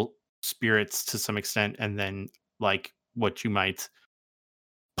ancestral spirits to some extent, and then like what you might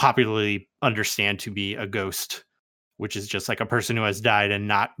popularly understand to be a ghost, which is just like a person who has died and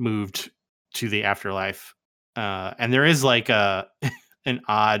not moved to the afterlife. And there is like an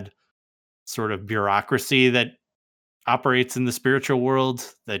odd sort of bureaucracy that operates in the spiritual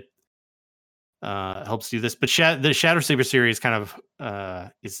world that helps do this. But the Shadow Saber series kind of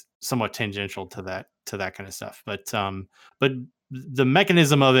is somewhat tangential to that kind of stuff. But the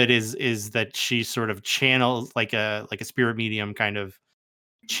mechanism of it is that she sort of channels like a spirit medium kind of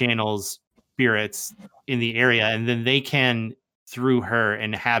channels spirits in the area, and then they can through her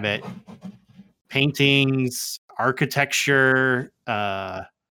inhabit paintings, architecture,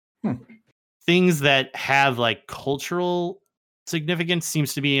 things that have like cultural significance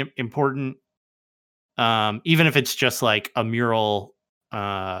seems to be important. Even if it's just like a mural,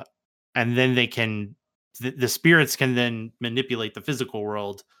 and then they can the spirits can then manipulate the physical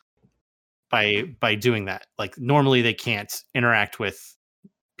world by doing that. Like normally they can't interact with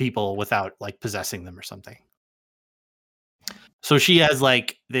people without like possessing them or something. So she has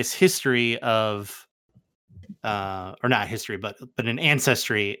like this history of or not history, but an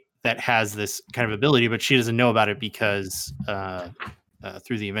ancestry that has this kind of ability, but she doesn't know about it because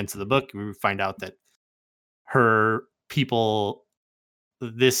through the events of the book, we find out that her people,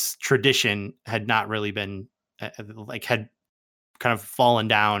 this tradition had not really been had kind of fallen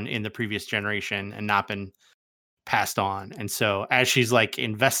down in the previous generation and not been passed on. And so as she's like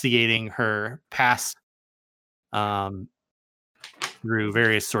investigating her past through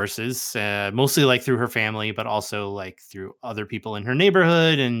various sources, mostly like through her family, but also like through other people in her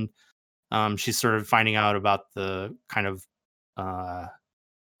neighborhood, and she's sort of finding out about the kind of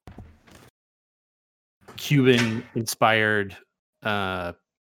Cuban inspired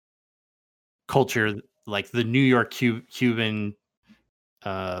culture, like the New York Cuban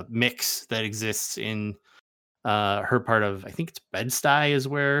mix that exists in her part of, I think it's Bed-Stuy is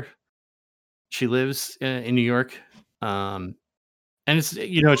where she lives in New York. And it's,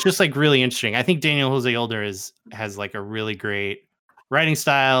 it's just like really interesting. I think Daniel Jose Older has like a really great writing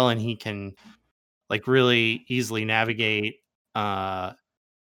style, and he can like really easily navigate the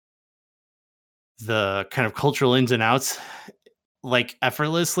kind of cultural ins and outs like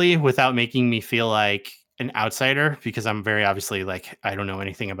effortlessly without making me feel like an outsider, because I'm very obviously like, I don't know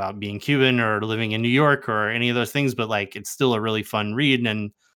anything about being Cuban or living in New York or any of those things, but like it's still a really fun read.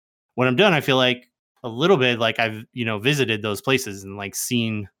 And when I'm done, I feel like a little bit like I've visited those places and like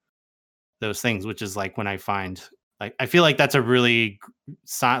seen those things, which is like when I find like, I feel like that's a really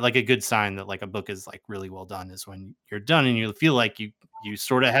sign, like a good sign that like a book is like really well done, is when you're done and you feel like you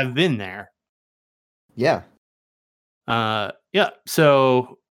sort of have been there. Yeah.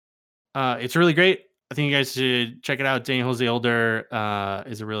 So it's really great. I think you guys should check it out. Daniel Jose Older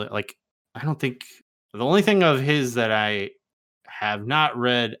is a really, like, I don't think the only thing of his that I have not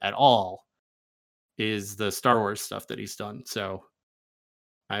read at all is the Star Wars stuff that he's done. So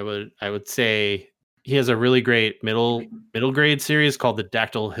I would say he has a really great middle grade series called the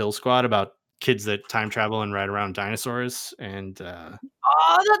Dactyl Hill Squad about kids that time travel and ride around dinosaurs. And oh,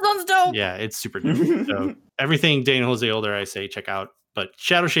 that sounds dope. Yeah, it's super dope. So everything Daniel Jose Older, I say check out. But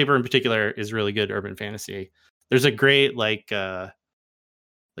Shadow Shaper in particular is really good urban fantasy. There's a great like one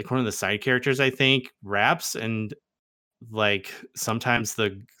of the side characters, I think, raps, and like sometimes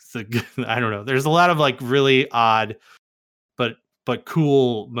the I don't know. There's a lot of like really odd but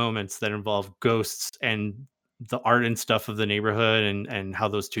cool moments that involve ghosts and the art and stuff of the neighborhood, and how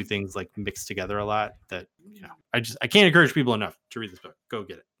those two things like mix together a lot. That I can't encourage people enough to read this book. Go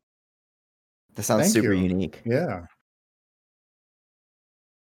get it. That sounds super unique. Yeah.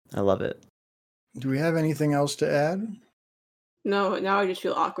 I love it. Do we have anything else to add? No, now I just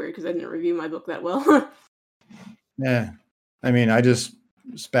feel awkward because I didn't review my book that well. Yeah. I mean, I just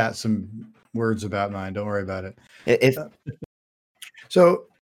spat some words about mine. Don't worry about it. So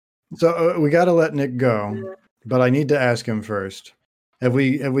we got to let Nick go, but I need to ask him first. Have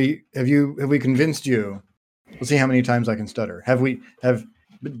we convinced you? We'll see how many times I can stutter. Have we? But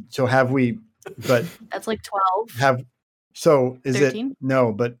that's like 12. Is 13? It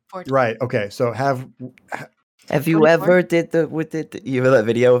no? But 14. Right. Okay. So have you 24? Ever did you know that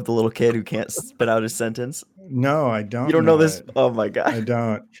video of the little kid who can't spit out his sentence? No, I don't. You don't know this? Oh my god, I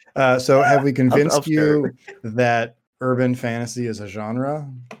don't. So have we convinced you that urban fantasy is a genre?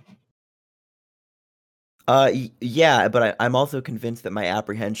 Yeah, but I'm also convinced that my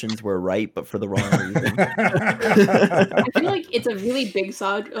apprehensions were right, but for the wrong reason. I feel like it's a really big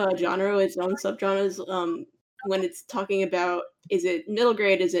genre, its own subgenres. When it's talking about, is it middle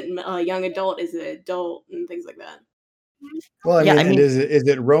grade, is it young adult, is it adult, and things like that. Well, I mean is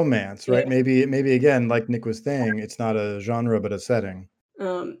it romance, right? Yeah. Maybe again, like Nick was saying, it's not a genre but a setting.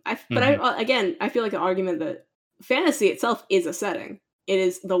 I feel like an argument that fantasy itself is a setting. It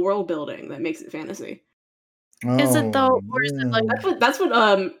is the world building that makes it fantasy. Is it though, or is it like that's what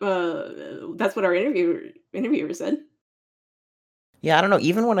our interviewer said? Yeah, I don't know.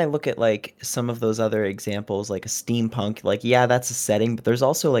 Even when I look at like some of those other examples, like a steampunk, like yeah, that's a setting, but there's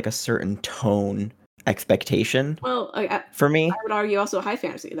also like a certain tone expectation. Well, for me, I would argue also high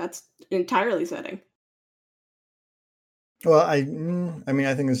fantasy. That's entirely setting. Well, I mean,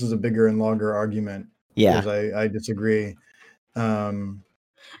 I think this is a bigger and longer argument. Yeah, because I disagree. I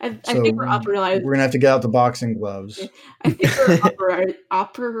think we're gonna have to get out the boxing gloves. I think we're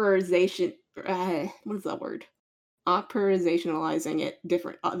operization. What is that word? Operationalizing it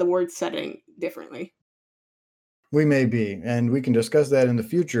different. The word setting differently. We may be, and we can discuss that in the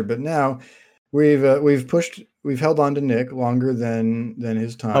future. But now we've held on to Nick longer than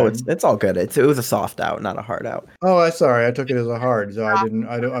his time. Oh, it's all good. It was a soft out, not a hard out. Oh, I sorry. I took it as a hard, so I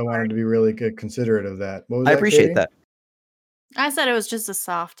wanted to be really considerate of that. What was I appreciate that. I said it was just a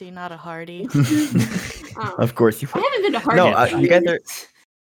softie, not a hardy. Of course you. I haven't been to hardy. No, you guys are.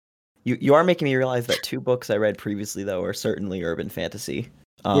 You are making me realize that two books I read previously though are certainly urban fantasy,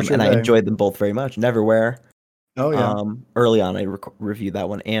 and I enjoyed them both very much. Neverwhere. Oh yeah. Early on, I reviewed that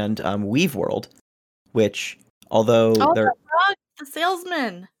one, and Weave World, which although they're the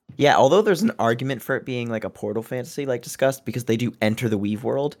salesman. Yeah, although there's an argument for it being like a portal fantasy, like discussed, because they do enter the Weave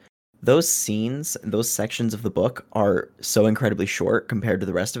world. Those scenes, those sections of the book are so incredibly short compared to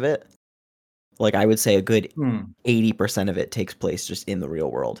the rest of it. Like, I would say a good 80% of it takes place just in the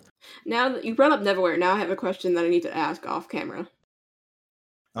real world. Now that you brought up Neverwhere, now I have a question that I need to ask off camera.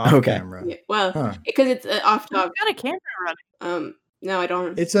 Off camera. Yeah, well, because it's off topic. I've got a camera running. No, I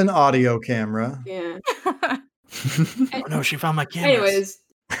don't. It's an audio camera. Yeah. Oh no, she found my camera. Anyways,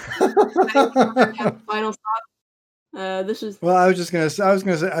 final thought. This is. Well, I was just gonna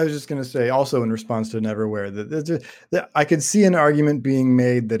say. Also, in response to Neverwhere, that I could see an argument being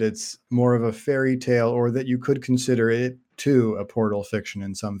made that it's more of a fairy tale, or that you could consider it too a portal fiction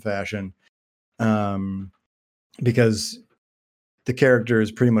in some fashion, because the character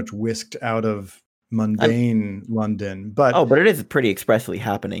is pretty much whisked out of mundane London. But it is pretty expressly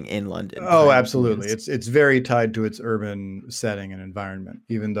happening in London. Oh, absolutely. It's very tied to its urban setting and environment,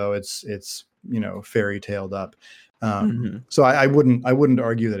 even though it's fairy taled up. So I wouldn't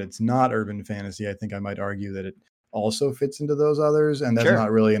argue that it's not urban fantasy. I think I might argue that it also fits into those others, and that's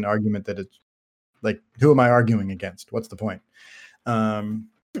not really an argument that it's like, who am I arguing against? What's the point?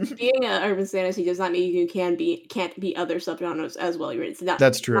 Being an urban fantasy does not mean you can't be other subgenres as well. It's not.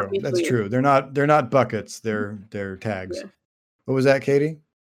 That's true. That's true. They're not buckets. They're tags. Yeah. What was that, Katie?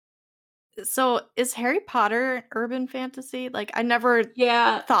 So is Harry Potter urban fantasy? Like, I never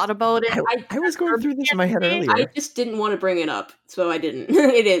thought about it. I was going through this in my head earlier. I just didn't want to bring it up, so I didn't.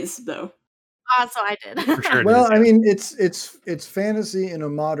 It is though. So I did. For sure. Well, I mean, it's fantasy in a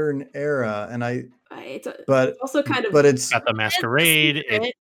modern era, and it's also kind of. But it's got the masquerade.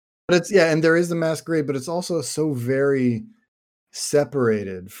 But it's and there is the masquerade, but it's also so very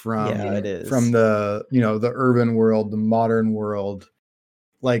separated from the the urban world, the modern world.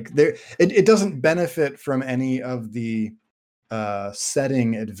 Like it doesn't benefit from any of the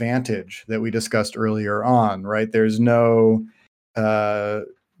setting advantage that we discussed earlier on, right? There's no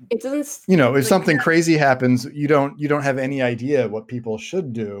it doesn't if something crazy happens, you don't have any idea what people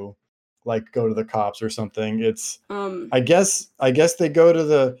should do, like go to the cops or something. It's I guess they go to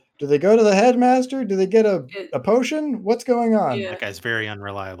the headmaster? Do they get a potion? What's going on? Yeah. That guy's very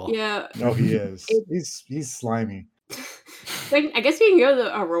unreliable. Yeah. No, he is. He's slimy. I guess you can go to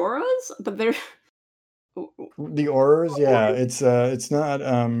the Auroras, but they're the Aurors. Yeah, it's not.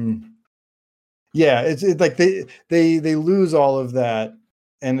 It's like they lose all of that,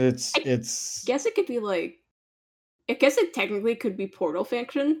 and it's. I guess it could be like. I guess it technically could be portal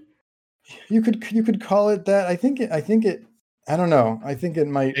fiction. You could call it that. I think it. I don't know. I think it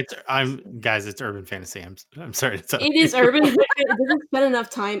might. It's urban fantasy. I'm sorry. It is urban, but it doesn't spend enough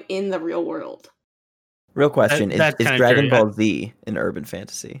time in the real world. Real question: Is Dragon Ball Z an urban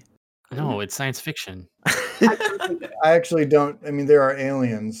fantasy? No, it's science fiction. I actually don't. I mean, there are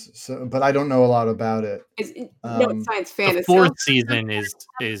aliens, but I don't know a lot about it. It's science fantasy. The fourth season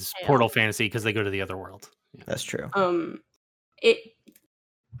is portal fantasy because they go to the other world. Yeah. That's true.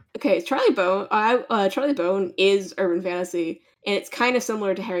 Charlie Bone is urban fantasy, and it's kind of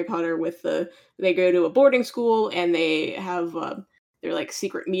similar to Harry Potter with they go to a boarding school and they have they're like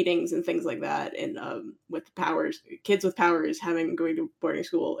secret meetings and things like that, and with kids with powers going to boarding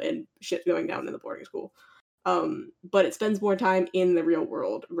school and shit going down in the boarding school. But it spends more time in the real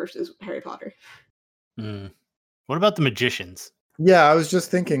world versus Harry Potter. What about the magicians? Yeah, I was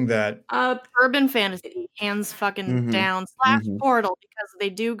just thinking that. Urban fantasy, hands fucking down / portal, because they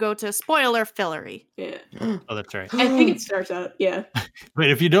do go to spoiler fillery. Yeah. Oh, that's right. I think it starts out, yeah.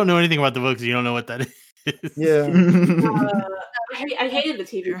 Wait, if you don't know anything about the books, you don't know what that is. Yeah. I hated the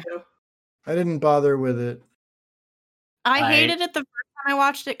TV show. I didn't bother with it. I hated it the first time I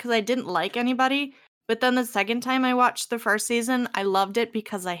watched it because I didn't like anybody. But then the second time I watched the first season, I loved it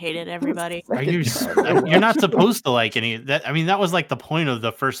because I hated everybody. You're not supposed to like any of that. I mean, that was like the point of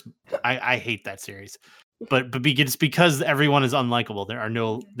the first. I hate that series, but it's because everyone is unlikable.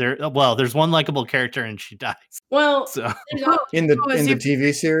 There's one likable character and she dies. Well, so in the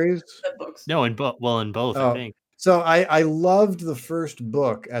TV series, no, in both. I think. So I loved the first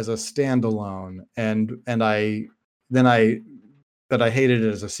book as a standalone, but I hated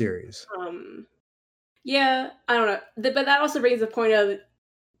it as a series. Yeah, I don't know. But that also brings the point of,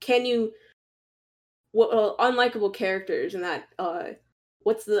 unlikable characters and that,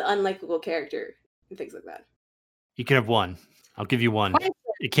 what's the unlikable character and things like that. You can have one. I'll give you one.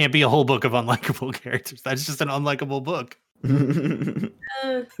 It can't be a whole book of unlikable characters. That's just an unlikable book.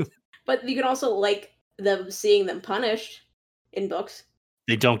 But you can also like seeing them punished in books.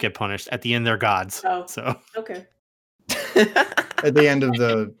 They don't get punished. At the end, they're gods. Oh, so okay. At the end of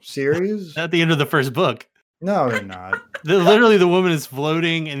the series? At the end of the first book. No, they're not. Literally, the woman is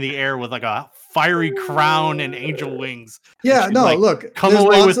floating in the air with like a fiery crown and angel wings. Yeah, she's no, like, look. Come there's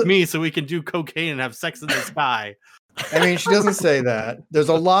away lots with of- me so we can do cocaine and have sex in the sky. I mean, she doesn't say that. There's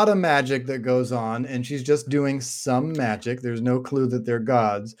a lot of magic that goes on, and she's just doing some magic. There's no clue that they're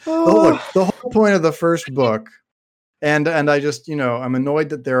gods. The whole point of the first book, and I just, I'm annoyed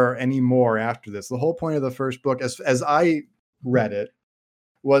that there are any more after this. The whole point of the first book, as I read it,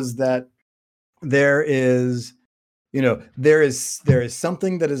 was that there is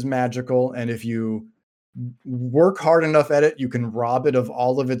something that is magical, and if you work hard enough at it, you can rob it of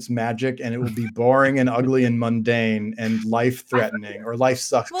all of its magic, and it will be boring and ugly and mundane and life-threatening or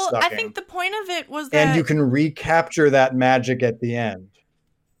life-sucking. Well, I think the point of it was that... And you can recapture that magic at the end.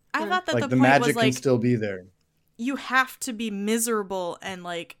 I thought that like the the point magic was, like, can still be there. you have to be miserable and,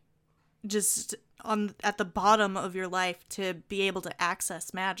 like, just at the bottom of your life to be able to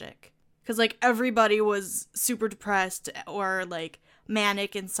access magic. Because, like, everybody was super depressed or, like,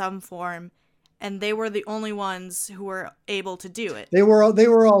 manic in some form, and they were the only ones who were able to do it. They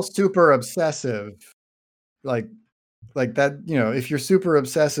were all super obsessive. Like that, if you're super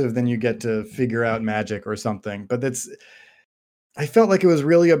obsessive, then you get to figure out magic or something. But I felt like it was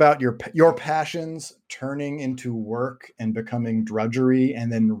really about your passions turning into work and becoming drudgery,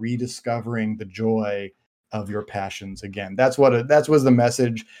 and then rediscovering the joy of your passions again. That was the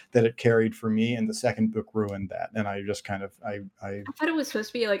message that it carried for me, and the second book ruined that. And I just kind of I thought it was supposed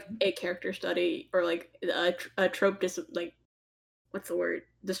to be like a character study or like a trope, like, what's the word?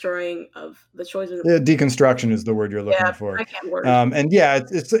 Destroying of the choices. Deconstruction is the word you're looking for. I can't word. And yeah,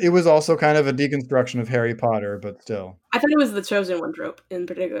 it was also kind of a deconstruction of Harry Potter, but still. I thought it was the chosen one trope in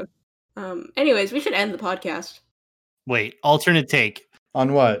particular. Anyways, we should end the podcast. Wait, alternate take.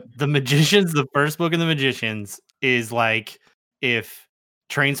 On what? The Magicians, the first book in The Magicians is like if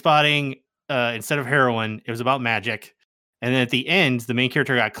Trainspotting, instead of heroin, it was about magic. And then at the end, the main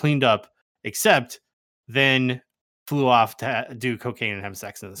character got cleaned up, except then flew off to do cocaine and have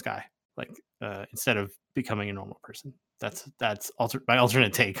sex in the sky. Like, instead of becoming a normal person. That's my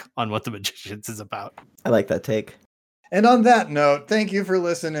alternate take on what The Magicians is about. I like that take. And on that note, thank you for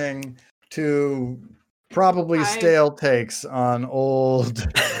listening to probably stale takes on old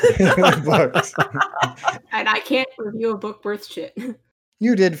books. And I can't review a book worth shit.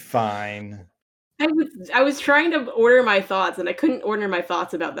 You did fine. I was trying to order my thoughts, and I couldn't order my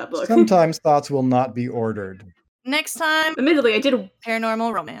thoughts about that book. Sometimes thoughts will not be ordered. Next time, admittedly, I did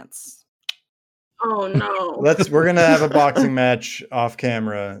paranormal romance. Oh no. We're gonna have a boxing match off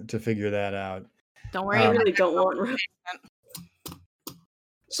camera to figure that out. Don't worry, I really don't want romance.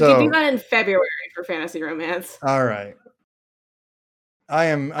 So we can do that in February for fantasy romance. All right. I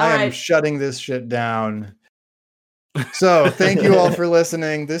am shutting this shit down. So thank you all for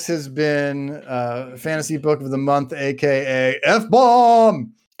listening. This has been Fantasy Book of the Month, aka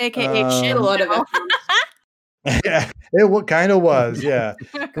F-bomb. AKA shit. A lot of it. Yeah, it kind of was. Yeah.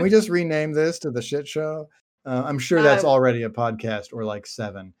 Can we just rename this to the shit show? I'm sure that's already a podcast or like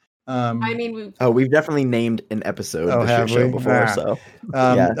 7. I mean, we've definitely named an episode of the shit show before. So,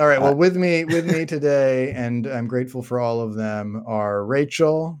 yeah. All right. Well, with me today, and I'm grateful for all of them, are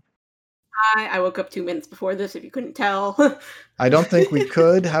Rachel. Hi. I woke up 2 minutes before this. If you couldn't tell, I don't think we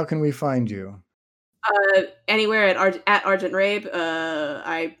could. How can we find you? Anywhere at Argent Rabe.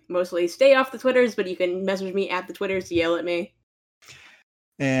 I mostly stay off the Twitters, but you can message me at the Twitters to yell at me.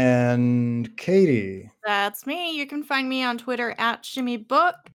 And Katie. That's me. You can find me on Twitter at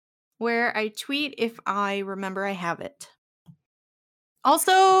ShimmyBook, where I tweet if I remember I have it.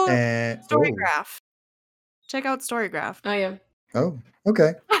 Also, Storygraph. Check out Storygraph. Oh, yeah. Oh,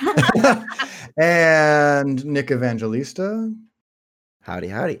 okay. And Nick Evangelista.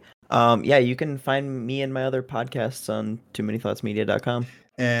 Howdy. Yeah, you can find me and my other podcasts on toomanythoughtsmedia.com.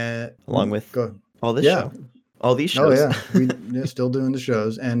 And along with all this show. All these shows. Oh, yeah. We're still doing the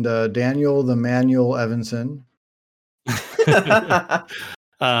shows. And Daniel the Manual Evanson.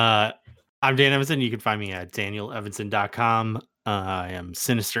 I'm Dan Evanson. You can find me at danielevanson.com. I am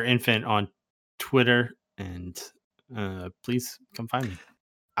Sinister Infant on Twitter, and please come find me.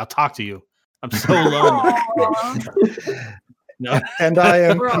 I'll talk to you. I'm so lonely. No. And I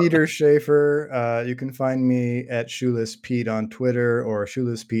am Peter Schaefer. You can find me at Shoeless Pete on Twitter, or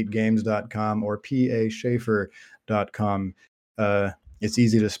shoelesspetegames.com, or paschaefer.com. It's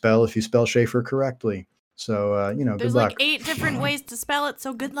easy to spell if you spell Schaefer correctly. So, There's good luck. Like 8 different ways to spell it,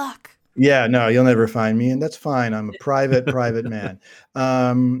 so good luck. Yeah, no, you'll never find me, and that's fine. I'm a private man.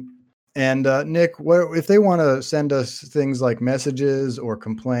 And Nick, if they want to send us things like messages or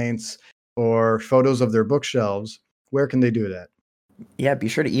complaints or photos of their bookshelves, where can they do that? Yeah, be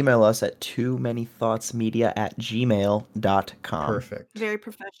sure to email us at toomanythoughtsmedia@gmail.com. Perfect. Very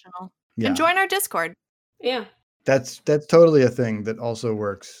professional. Yeah. And join our Discord. Yeah. That's totally a thing that also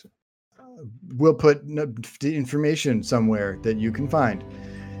works. We'll put the information somewhere that you can find.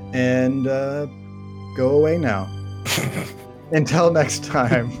 And go away now. Until next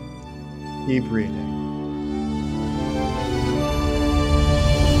time, keep reading.